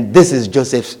 And this is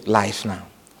Joseph's life now.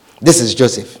 This is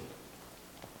Joseph.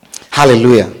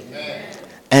 Hallelujah. Amen.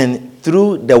 And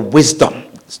through the wisdom,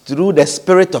 through the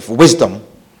spirit of wisdom,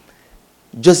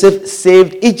 Joseph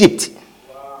saved Egypt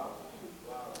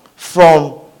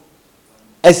from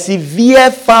a severe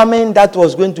famine that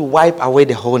was going to wipe away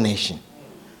the whole nation.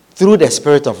 Through the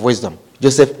spirit of wisdom,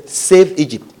 Joseph saved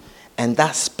Egypt. And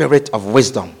that spirit of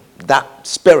wisdom, that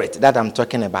spirit that I'm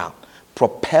talking about,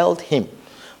 propelled him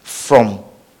from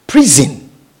prison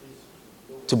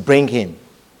to bring him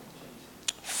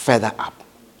further up.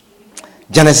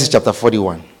 Genesis chapter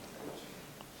 41.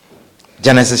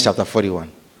 Genesis chapter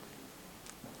 41.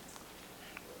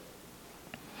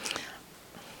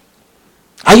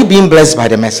 Are you being blessed by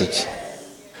the message?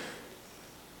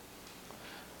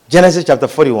 Genesis chapter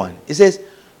 41. It says,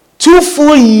 2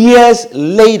 full years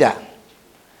later,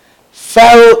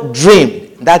 Pharaoh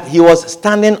dreamed that he was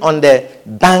standing on the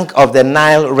bank of the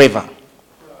Nile River.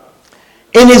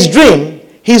 In his dream,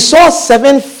 he saw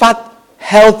 7 fat,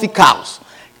 healthy cows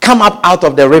come up out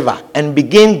of the river and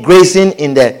begin grazing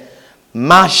in the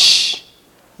marsh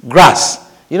grass.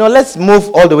 You know, let's move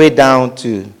all the way down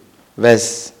to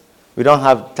verse. We don't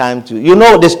have time to. You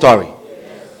know this story.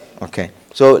 Okay.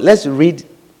 So let's read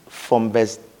from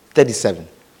verse 37.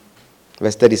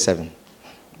 Verse 37.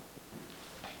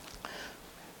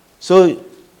 So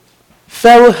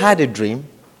Pharaoh had a dream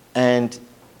and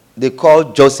they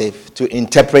called Joseph to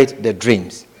interpret the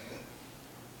dreams.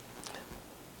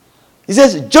 He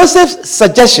says Joseph's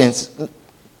suggestions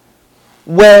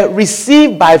were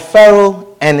received by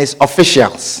Pharaoh and his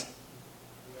officials.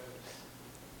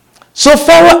 So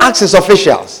Pharaoh asked his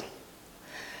officials,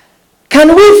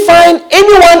 can we find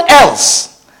anyone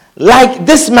else like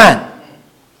this man?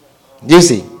 Do you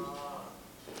see?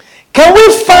 Can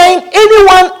we find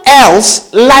anyone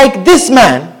else like this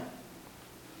man?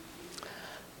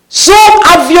 So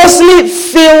obviously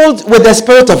filled with the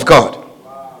Spirit of God.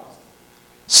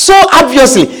 So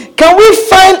obviously. Can we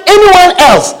find anyone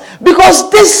else?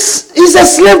 Because this is a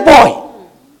slave boy.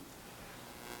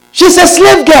 She's a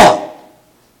slave girl.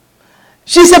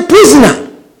 She's a prisoner.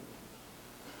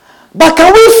 But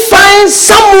can we find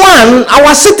someone,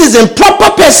 our citizen,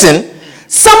 proper person,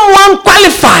 someone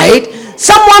qualified,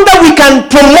 someone that we can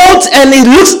promote and it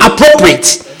looks appropriate,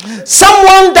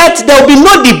 someone that there will be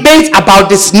no debate about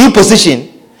this new position?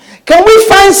 Can we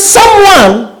find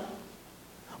someone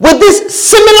with this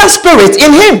similar spirit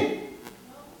in him?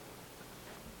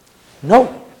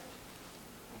 No.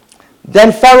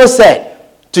 Then Pharaoh said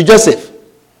to Joseph,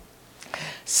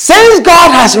 since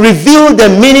God has revealed the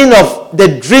meaning of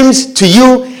the dreams to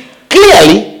you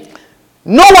clearly,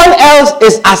 no one else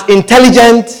is as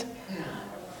intelligent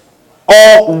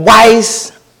or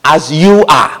wise as you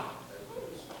are.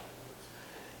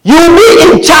 You will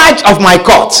be in charge of my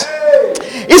court.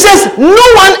 He says, no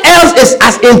one else is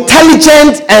as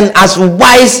intelligent and as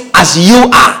wise as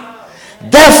you are.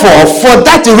 Therefore, for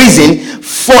that reason,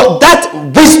 for that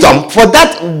wisdom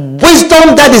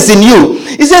that is in you,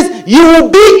 he says, you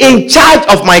will be in charge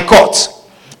of my court,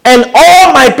 and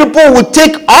all my people will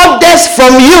take orders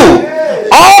from you.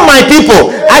 All my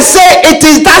people. I say it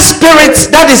is that spirit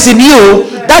that is in you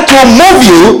that will move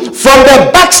you from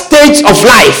the backstage of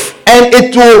life, and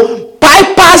it will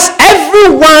bypass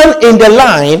everyone in the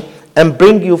line and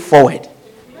bring you forward.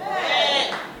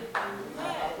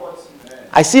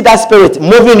 I see that spirit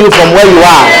moving you from where you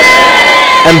are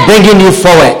and bringing you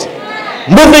forward.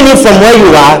 Moving you from where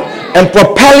you are and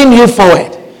propelling you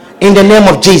forward in the name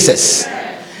of Jesus.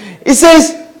 It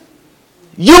says,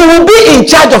 you will be in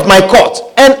charge of my court,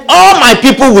 and all my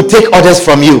people will take orders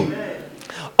from you.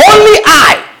 Only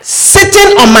I,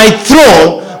 sitting on my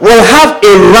throne, will have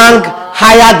a rank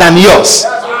higher than yours.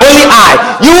 Only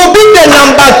I. You will be the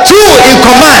number 2 in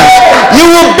command. You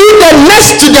will be the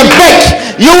next to the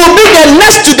back. You will be the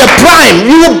next to the prime.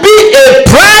 You will be a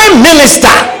prime minister.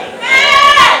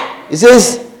 He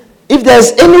says, if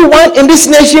there's anyone in this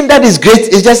nation that is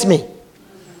great, it's just me.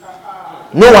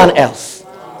 No one else.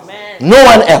 No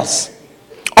one else.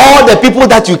 All the people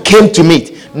that you came to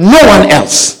meet, no one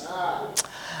else.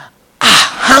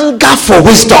 Hunger for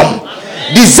wisdom.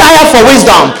 Desire for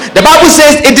wisdom. The Bible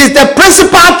says it is the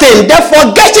principal thing.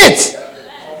 Therefore, get it.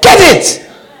 Get it.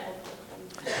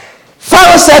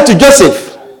 Pharaoh said to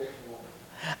Joseph,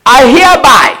 I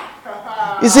hereby.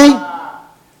 You see,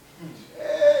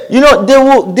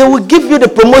 they will give you the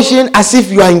promotion as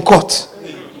if you are in court.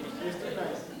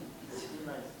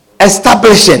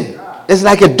 Establishing. It's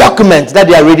like a document that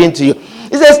they are reading to you.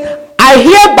 It says, I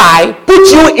hereby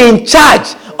put you in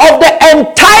charge of the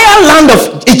entire land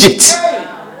of Egypt.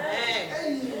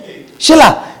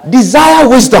 Sheila, desire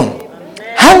wisdom.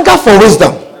 Hunger for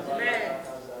wisdom.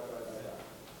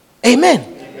 Amen.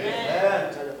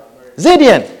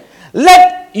 Zadian,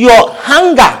 let your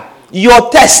hunger, your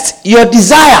thirst, your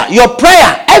desire, your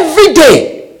prayer every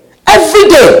day,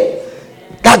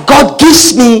 that God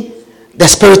gives me the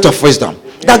spirit of wisdom.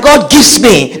 That God gives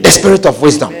me the spirit of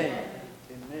wisdom.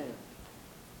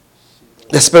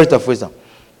 The spirit of wisdom.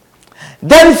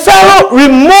 Then Pharaoh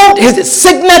removed his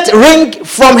signet ring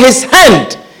from his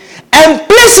hand and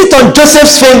placed it on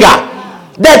Joseph's finger.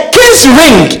 The king's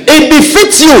ring, it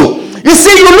befits you. You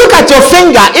see, you look at your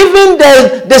finger, even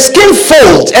the skin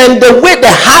folds and the way the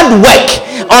hard work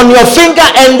on your finger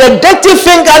and the dirty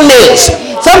fingernails,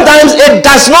 sometimes it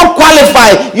does not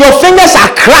qualify. Your fingers are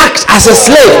cracked as a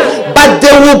slave, but they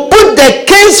will put the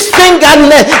king's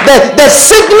fingernail, the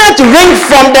signet ring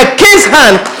from the king's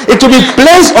hand, it will be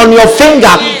placed on your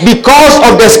finger because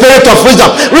of the spirit of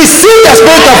wisdom. Receive the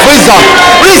spirit of wisdom.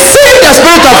 Receive the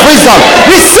spirit of wisdom.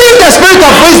 Receive the spirit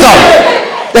of wisdom.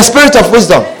 The spirit of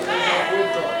wisdom.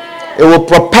 It will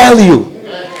propel you.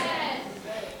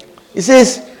 He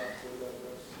says,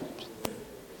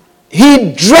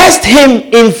 he dressed him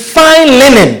in fine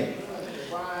linen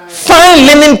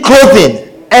clothing,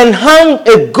 and hung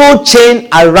a gold chain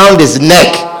around his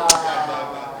neck.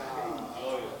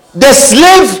 The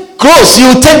slave clothes,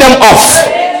 you take them off.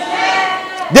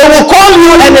 They will call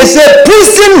you and they say,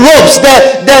 prison robes,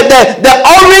 the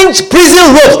orange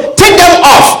prison robes, take them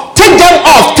off. Take them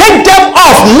off. Take them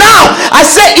off. Now, I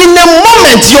say, in a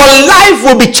moment, your life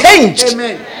will be changed.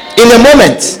 Amen. In a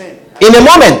moment. Amen. In a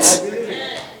moment.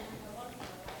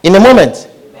 In a moment.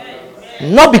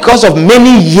 Not because of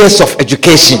many years of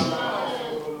education.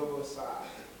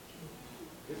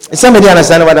 Is somebody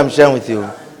understand what I'm sharing with you?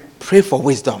 Pray for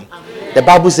wisdom. The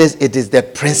Bible says it is the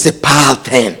principal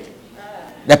thing.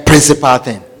 The principal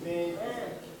thing.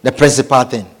 The principal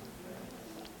thing.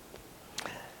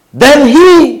 Then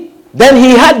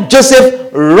he had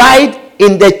Joseph ride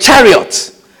in the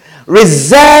chariot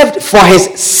reserved for his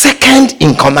second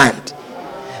in command.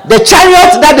 The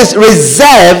chariot that is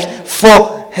reserved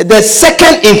for the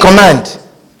second in command.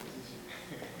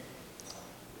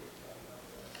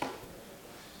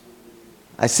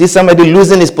 I see somebody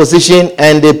losing his position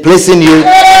and they're placing you in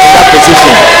that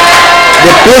position.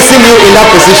 They're placing you in that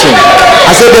position.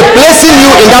 I said they're placing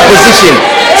you in that position.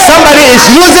 Somebody is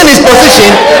losing his position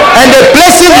and they're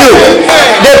placing you.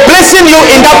 They're placing you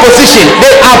in that position. They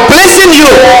are placing you.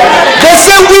 They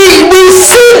say we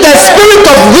see the spirit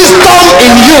of wisdom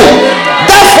in you.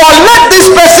 Therefore, let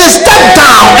this person step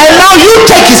down and now you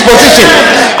take his position.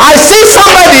 I see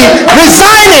somebody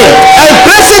resigning and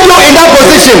placing you in that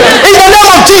position. In the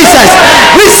name of Jesus,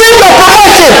 receive your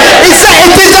promotion. He said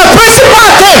it is a principal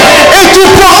thing. It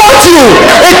will promote you.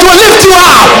 It will lift you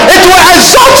up. It will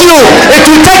exalt you. It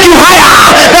will take you higher.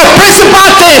 The principal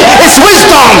thing is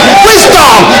wisdom.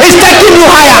 Wisdom is taking you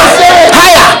higher.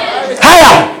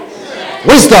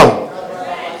 Wisdom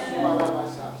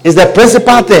is the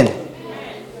principal thing.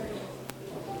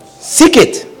 Seek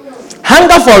it.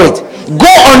 Hunger for it.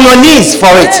 Go on your knees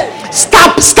for it.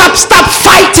 Stop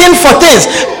fighting for things.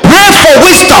 Pray for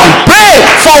wisdom. Pray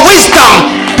for wisdom.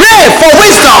 Pray for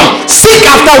wisdom. Seek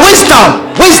after wisdom.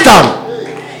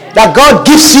 That God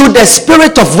gives you the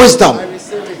spirit of wisdom.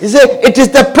 He said it is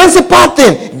the principal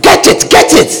thing. Get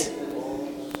it.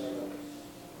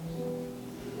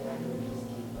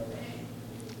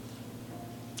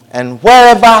 And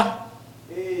wherever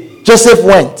Joseph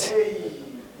went,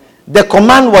 the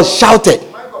command was shouted.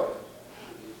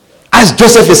 As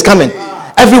Joseph is coming,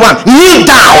 everyone kneel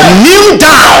down.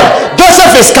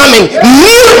 Joseph is coming,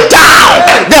 kneel down.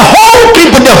 The whole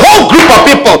group of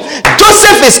people.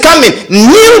 Joseph is coming,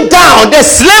 kneel down. The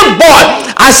slave boy,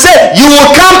 I said, you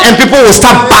will come and people will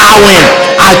start bowing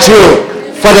at you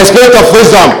for the spirit of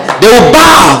wisdom. They will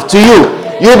bow to you.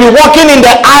 You'll be walking in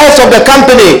the aisles of the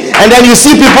company, and then you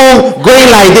see people going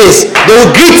like this. They will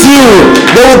greet you.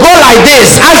 They will go like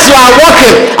this as you are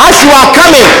walking, as you are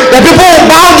coming. The people will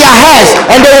bow their heads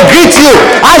and they will greet you.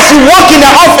 As you walk in the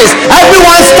office,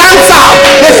 everyone stands up.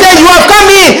 They say, you have come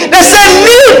in. They say,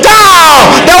 kneel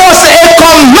down. There was a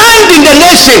command in the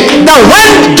nation that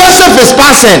when Joseph is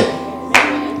passing,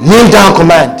 kneel down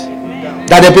command,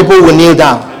 that the people will kneel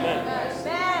down.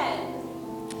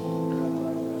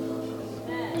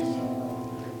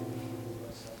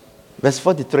 Verse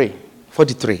 43.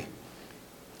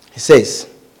 He says,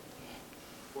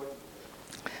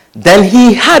 then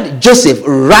he had Joseph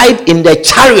ride in the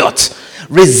chariot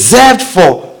reserved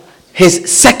for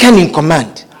his second in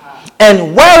command.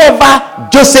 And wherever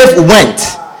Joseph went,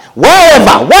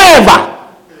 wherever,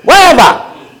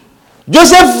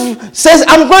 Joseph says,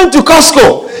 I'm going to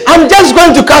Costco. I'm just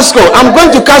going to Costco. I'm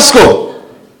going to Costco.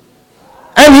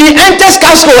 And he enters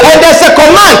Costco and there's a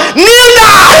command, kneel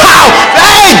down.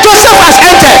 Hey, Joseph has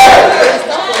entered.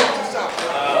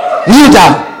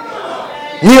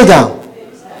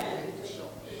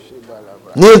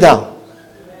 Kneel down.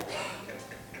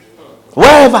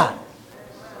 Wherever.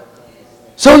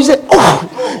 So you say, oh,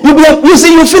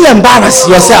 you feel embarrassed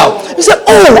yourself. You say,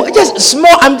 oh, just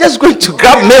small, I'm just going to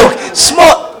grab milk.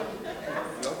 Small.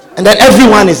 And then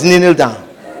everyone is kneeling down.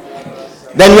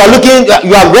 Then you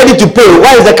are ready to pay.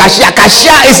 Where is the cashier?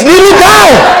 Cashier is kneeling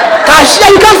down. Cashier,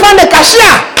 you can't find the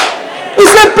cashier. He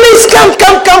said, please come,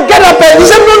 get up. And he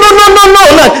said,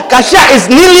 no. Cashier is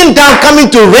kneeling down, coming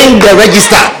to ring the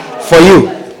register for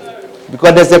you.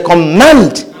 Because there's a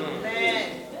command.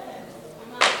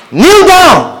 Kneel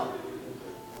down.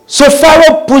 So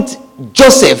Pharaoh put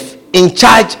Joseph in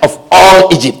charge of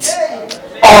all Egypt.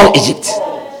 All Egypt.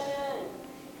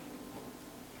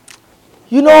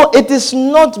 You know, it is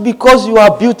not because you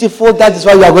are beautiful that is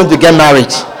why you are going to get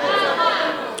married.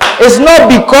 It's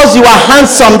not because you are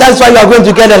handsome that's why you are going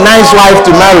to get a nice wife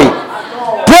to marry.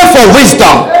 Pray for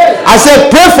wisdom. I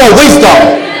said pray for wisdom.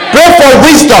 Pray for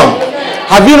wisdom.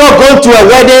 Have you not gone to a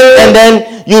wedding and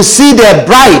then you see the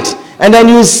bride and then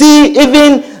you see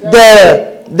even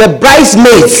the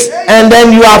bridesmaids and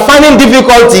then you are finding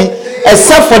difficulty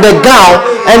except for the gown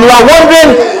and you are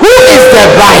wondering who is the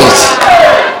bride?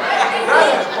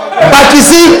 But you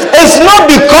see, it's not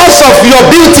because of your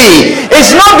beauty.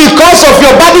 It's not because of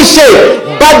your body shape.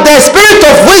 But the spirit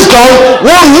of wisdom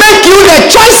will make you the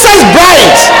choicest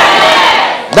bride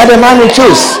that a man will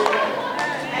choose.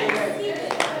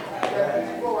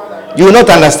 You will not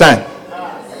understand.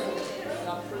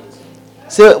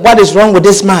 So what is wrong with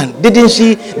this man? Didn't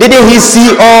he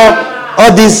see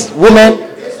all these women?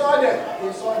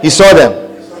 He saw them.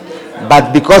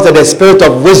 But because of the spirit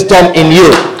of wisdom in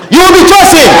you, you will be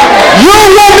chosen. You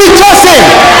will be chosen.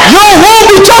 You will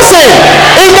be chosen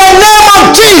in the name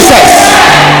of Jesus.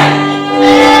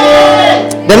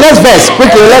 The next verse,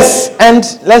 quickly, let's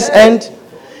end.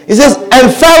 It says, and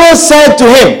Pharaoh said to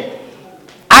him,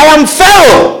 I am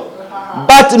Pharaoh,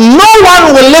 but no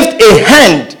one will lift a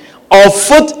hand or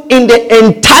foot in the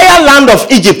entire land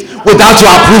of Egypt without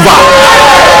your approval.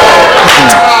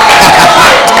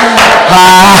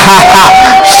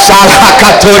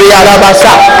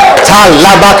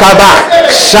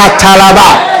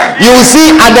 You see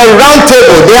at the round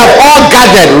table, they have all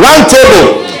gathered. Round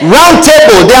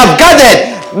table, they have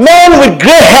gathered. Men with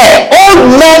gray hair, old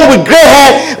men with gray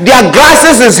hair, their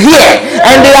glasses is here,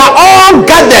 and they are all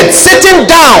gathered, sitting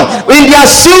down in their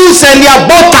shoes and their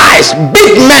bow ties.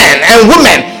 Big men and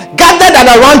women gathered at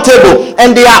a round table,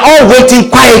 and they are all waiting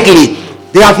quietly.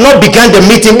 They have not begun the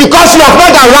meeting because you have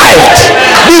not arrived.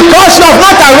 Because you have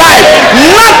not arrived,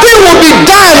 nothing will be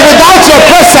done without your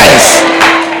presence.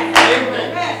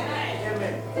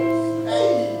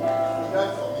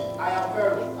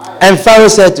 And Pharaoh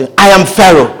said to him, I am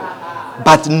Pharaoh,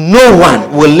 but no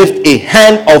one will lift a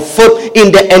hand or foot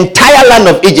in the entire land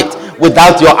of Egypt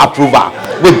without your approval.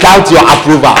 Without your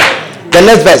approval. The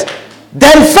next verse.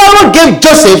 Then Pharaoh gave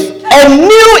Joseph a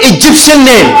new Egyptian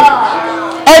name.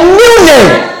 A new name.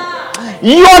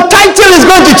 Your title is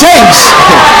going to change.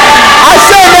 I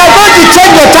said they are going to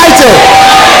change your title.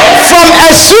 From a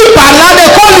sweeper, now they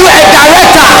call you a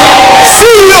director,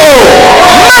 CEO,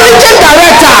 managing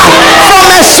director. From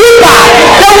a sweeper,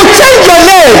 they will change your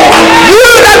name.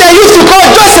 You that they used to call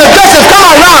Joseph, Joseph, come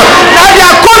around. Now they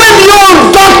are calling you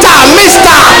doctor,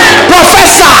 mister,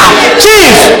 professor,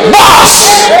 chief,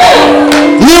 boss.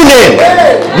 New name.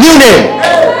 New name.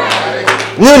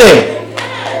 New name.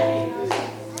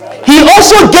 He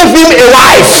also gave him a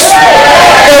wife.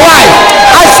 A wife.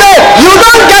 I said, you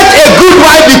don't get a good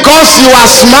wife because you are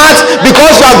smart,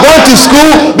 because you are going to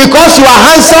school, because you are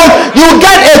handsome. You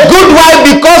get a good wife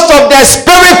because of the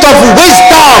spirit of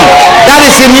wisdom that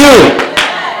is in you.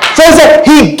 So he said,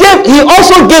 he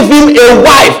also gave him a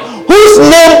wife whose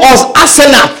name was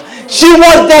Asenath. She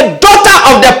was the daughter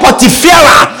of the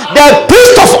Potiphera, the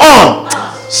priest of On.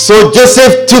 So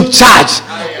Joseph took charge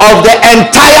of the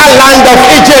entire land of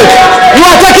Egypt. You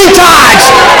are taking charge.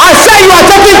 I say you are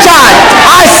taking charge.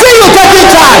 I see you taking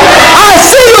charge. I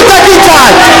see you taking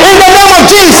charge. In the name of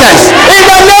Jesus. In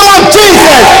the name of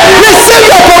Jesus. Receive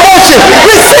your promotion.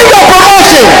 Receive your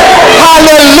promotion.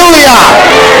 Hallelujah.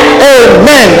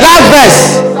 Amen. Last verse.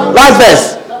 Last verse.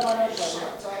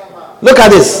 Look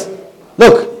at this.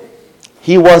 Look.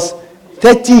 He was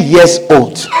 30 years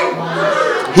old.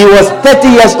 He was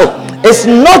 30 years old. It's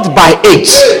not by age.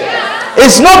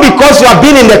 It's not because you have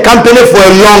been in the company for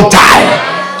a long time.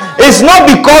 It's not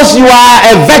because you are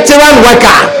a veteran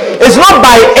worker. It's not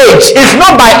by age. It's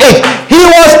not by age. He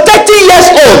was 30 years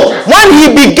old when he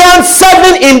began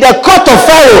serving in the court of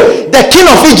Pharaoh, the king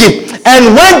of Egypt.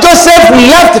 And when Joseph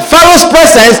left Pharaoh's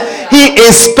presence, he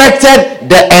inspected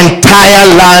the entire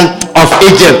land of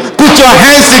Egypt. Put your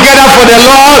hands together for the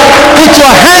Lord. Put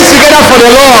your hands together for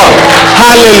the Lord.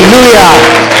 Hallelujah.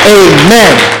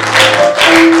 Amen.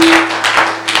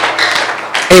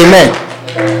 Amen.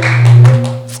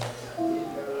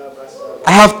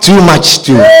 I have too much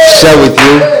to share with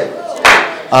you.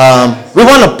 We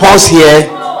want to pause here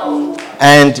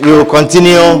and we will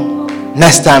continue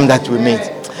next time that we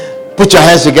meet. Put your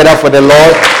hands together for the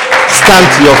Lord. Stand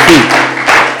to your feet.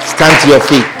 Stand to your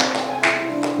feet.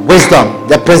 Wisdom,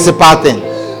 the principal thing.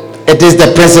 It is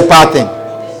the principal thing.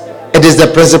 It is the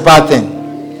principal thing.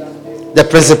 The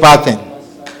principal thing.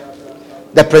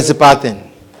 The principal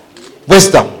thing.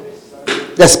 Wisdom.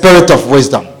 The spirit of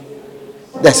wisdom.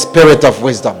 The spirit of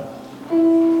wisdom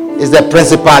is the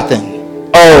principal thing.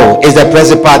 Oh, is the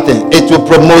principal thing. It will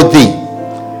promote thee.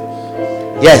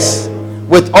 Yes.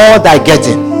 With all thy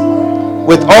getting.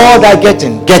 With all thy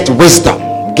getting, get wisdom.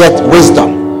 Get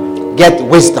wisdom. Get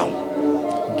wisdom.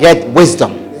 Get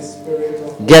wisdom.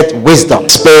 Get wisdom.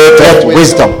 Spirit, get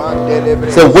wisdom.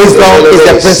 So wisdom is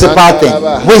the principal thing.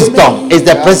 Wisdom is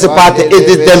the principal thing. It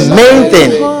is the main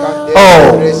thing.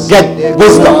 Oh, get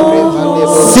wisdom.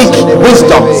 Seek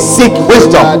wisdom. Seek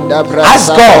wisdom.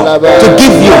 Ask God to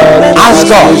give you. Ask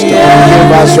God.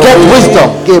 Get wisdom.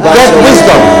 Get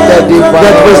wisdom.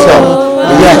 Get wisdom.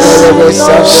 Yes.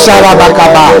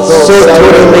 Sharabakaba. So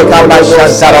Turimekaba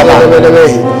Shantaraba.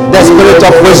 The spirit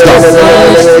of wisdom.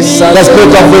 The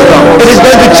spirit of wisdom. It is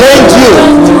going to change you.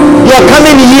 You are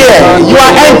coming here. You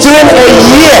are entering a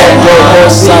year.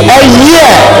 A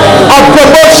year of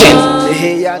promotion.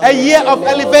 A year of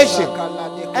elevation.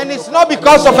 And it's not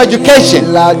because of education.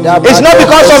 It's not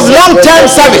because of long-term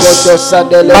service.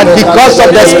 But because of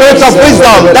the spirit of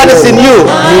wisdom that is in you.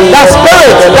 That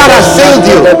spirit that has sealed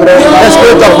you. The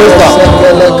spirit of wisdom.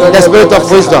 The spirit of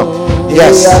wisdom.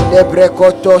 Yes. Oh,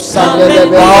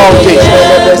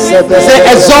 Jesus. Say,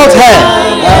 exalt her.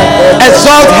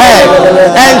 Exalt her.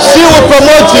 And she will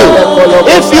promote you.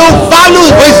 If you value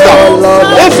wisdom,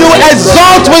 if you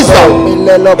exalt wisdom,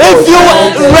 if you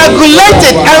regulate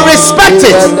it and respect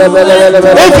it,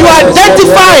 if you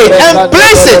identify it and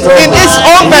place it in its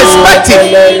own perspective,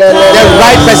 the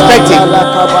right perspective,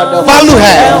 value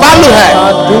her. Value her.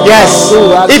 Yes.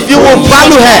 If you will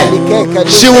value her,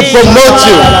 she will promote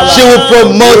you. She will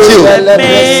promote you.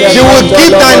 She will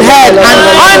give thine head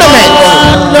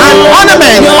an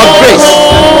ornament of grace,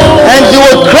 and she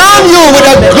will crown you with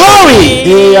a glory,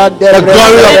 the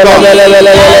glory of God.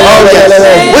 Oh yes,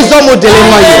 wisdom will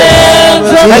deliver you.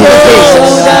 Thank you,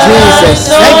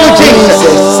 Jesus. Thank you, Jesus.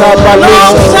 Oh,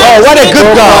 what a good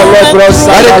God.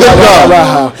 What a good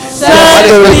God. Search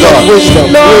me,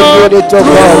 wisdom. Lord, Give it to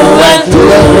God.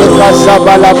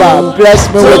 Bless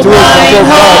me with wisdom, oh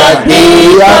God. The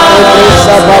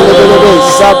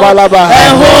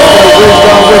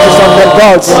wisdom which is of the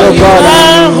gods, oh God.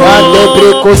 And the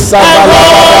briko sabalaba.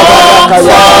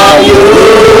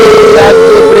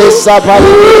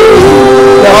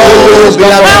 The Holy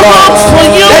Wisdom of God.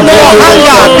 Let your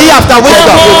hunger be after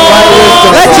wisdom.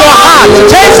 Let your heart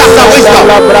chase after wisdom.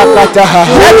 Let your heart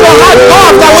go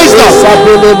after wisdom.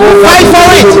 Fight for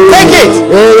it. Take it.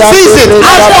 Seize it.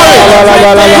 Ask for it.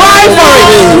 Cry for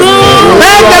it.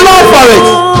 Beg the Lord for it.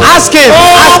 Ask him.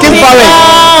 Ask him for it.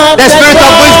 The spirit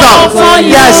of wisdom.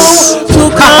 Yes.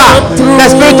 The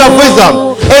spirit of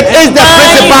wisdom. It is the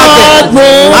principal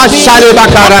thing.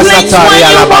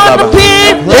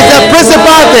 It's the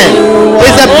principal thing.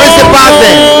 It's the principal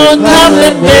thing.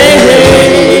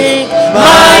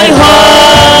 My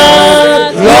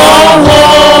heart, your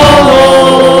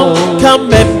home. Come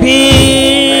and be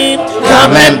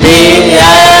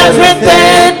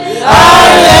everything I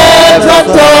ever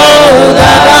thought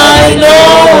that I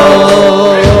know.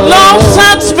 Lord,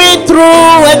 search me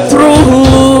through and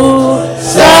through.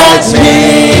 Search me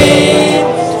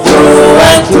through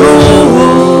and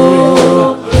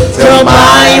through, till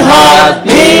my heart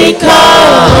becomes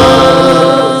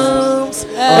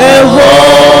a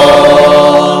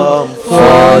home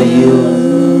for you.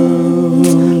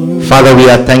 Father, we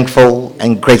are thankful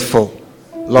and grateful.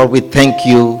 Lord, we thank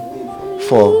you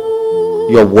for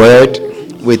your word.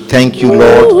 We thank you,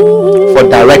 Lord, for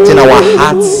directing our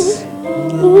hearts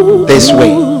this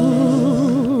way.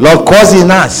 Lord, causing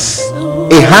us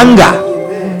a hunger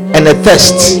and a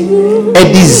thirst, a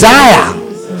desire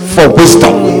for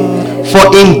wisdom.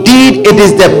 For indeed it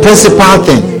is the principal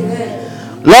thing.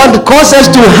 Lord, cause us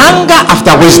to hunger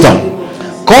after wisdom.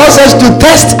 Cause us to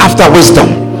thirst after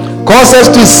wisdom. Cause us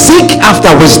to seek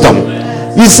after wisdom.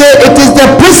 You say it is the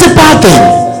principal thing.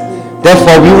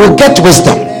 Therefore we will get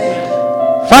wisdom.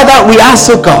 Father, we ask,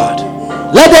 oh God,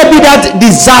 let there be that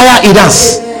desire in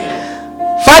us.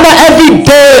 Father, every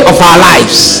day of our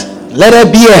lives, let there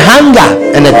be a hunger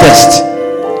and a thirst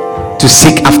to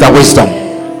seek after wisdom.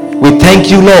 We thank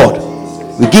you, Lord.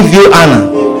 We give you honor.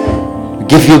 We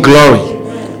give you glory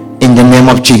in the name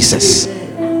of Jesus.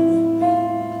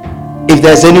 If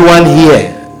there's anyone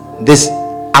here this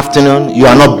afternoon, you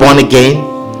are not born again,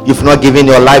 you've not given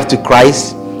your life to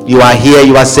Christ, you are here,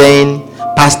 you are saying,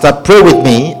 Pastor, pray with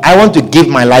me. I want to give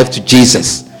my life to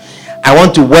Jesus. I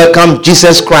want to welcome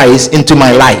Jesus Christ into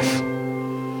my life.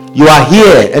 You are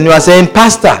here and you are saying,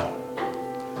 Pastor,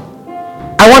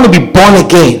 I want to be born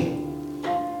again.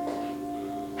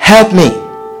 Help me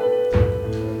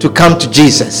to come to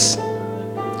Jesus.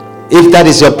 If that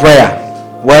is your prayer,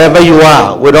 wherever you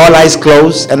are, with all eyes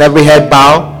closed and every head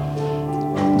bowed,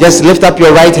 just lift up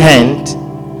your right hand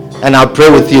and I'll pray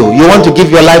with you. You want to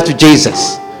give your life to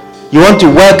Jesus. You want to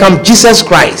welcome Jesus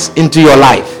Christ into your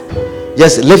life.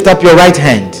 Just lift up your right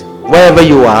hand wherever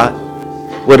you are,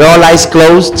 with all eyes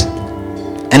closed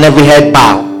and every head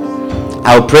bowed.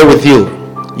 I'll pray with you.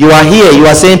 You are here, you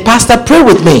are saying, Pastor, pray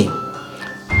with me.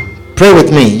 Pray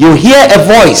with me. You hear a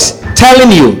voice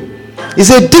telling you, he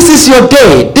said, this is your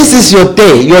day. This is your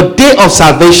day. Your day of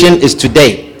salvation is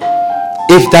today.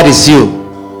 If that is you,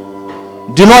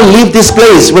 do not leave this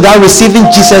place without receiving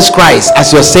Jesus Christ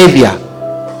as your Savior.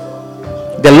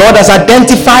 The Lord has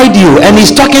identified you and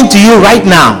He's talking to you right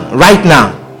now. Right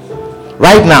now.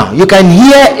 Right now. You can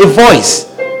hear a voice.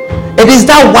 It is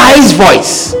that wise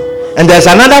voice. And there's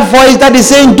another voice that is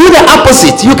saying, do the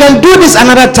opposite. You can do this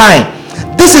another time.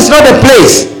 This is not a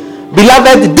place.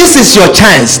 Beloved, this is your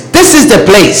chance. This is the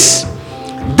place.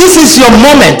 This is your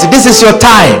moment. This is your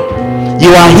time.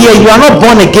 You are here. You are not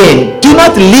born again. Do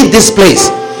not leave this place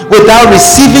without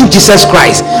receiving Jesus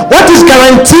Christ. What is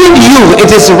guaranteed you? It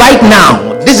is right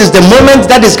now. This is the moment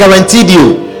that is guaranteed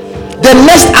you. The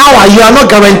next hour you are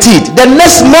not guaranteed. The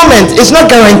next moment is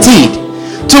not guaranteed.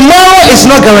 Tomorrow is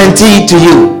not guaranteed to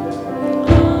you.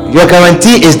 Your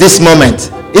guarantee is this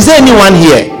moment. Is there anyone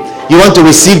here? You want to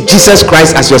receive Jesus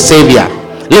Christ as your Savior?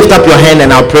 Lift up your hand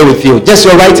and I'll pray with you. Just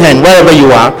your right hand wherever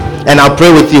you are, and I'll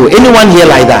pray with you. Anyone here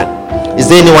like that? Is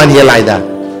there anyone here like that?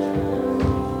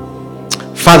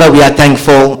 Father, we are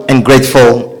thankful and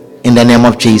grateful in the name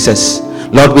of Jesus.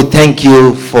 Lord, we thank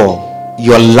you for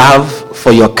your love,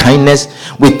 for your kindness.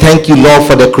 We thank you, Lord,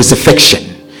 for the crucifixion.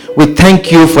 We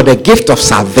thank you for the gift of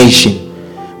salvation.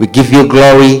 We give you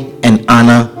glory and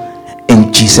honor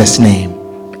in Jesus' name.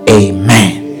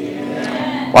 Amen.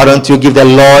 Why don't you give the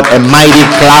Lord a mighty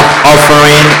clap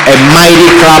offering, a mighty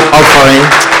clap offering.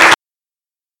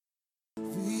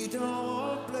 We don't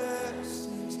want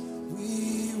blessings,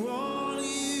 we want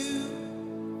you.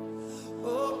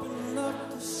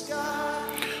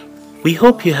 We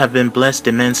hope you have been blessed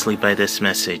immensely by this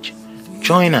message.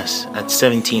 Join us at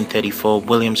 1734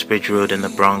 Williamsbridge Road in the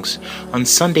Bronx on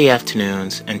Sunday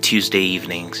afternoons and Tuesday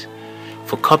evenings.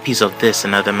 For copies of this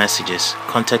and other messages,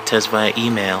 contact us via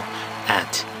email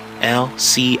at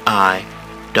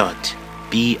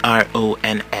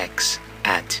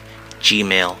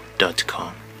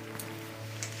lci.bronx@gmail.com.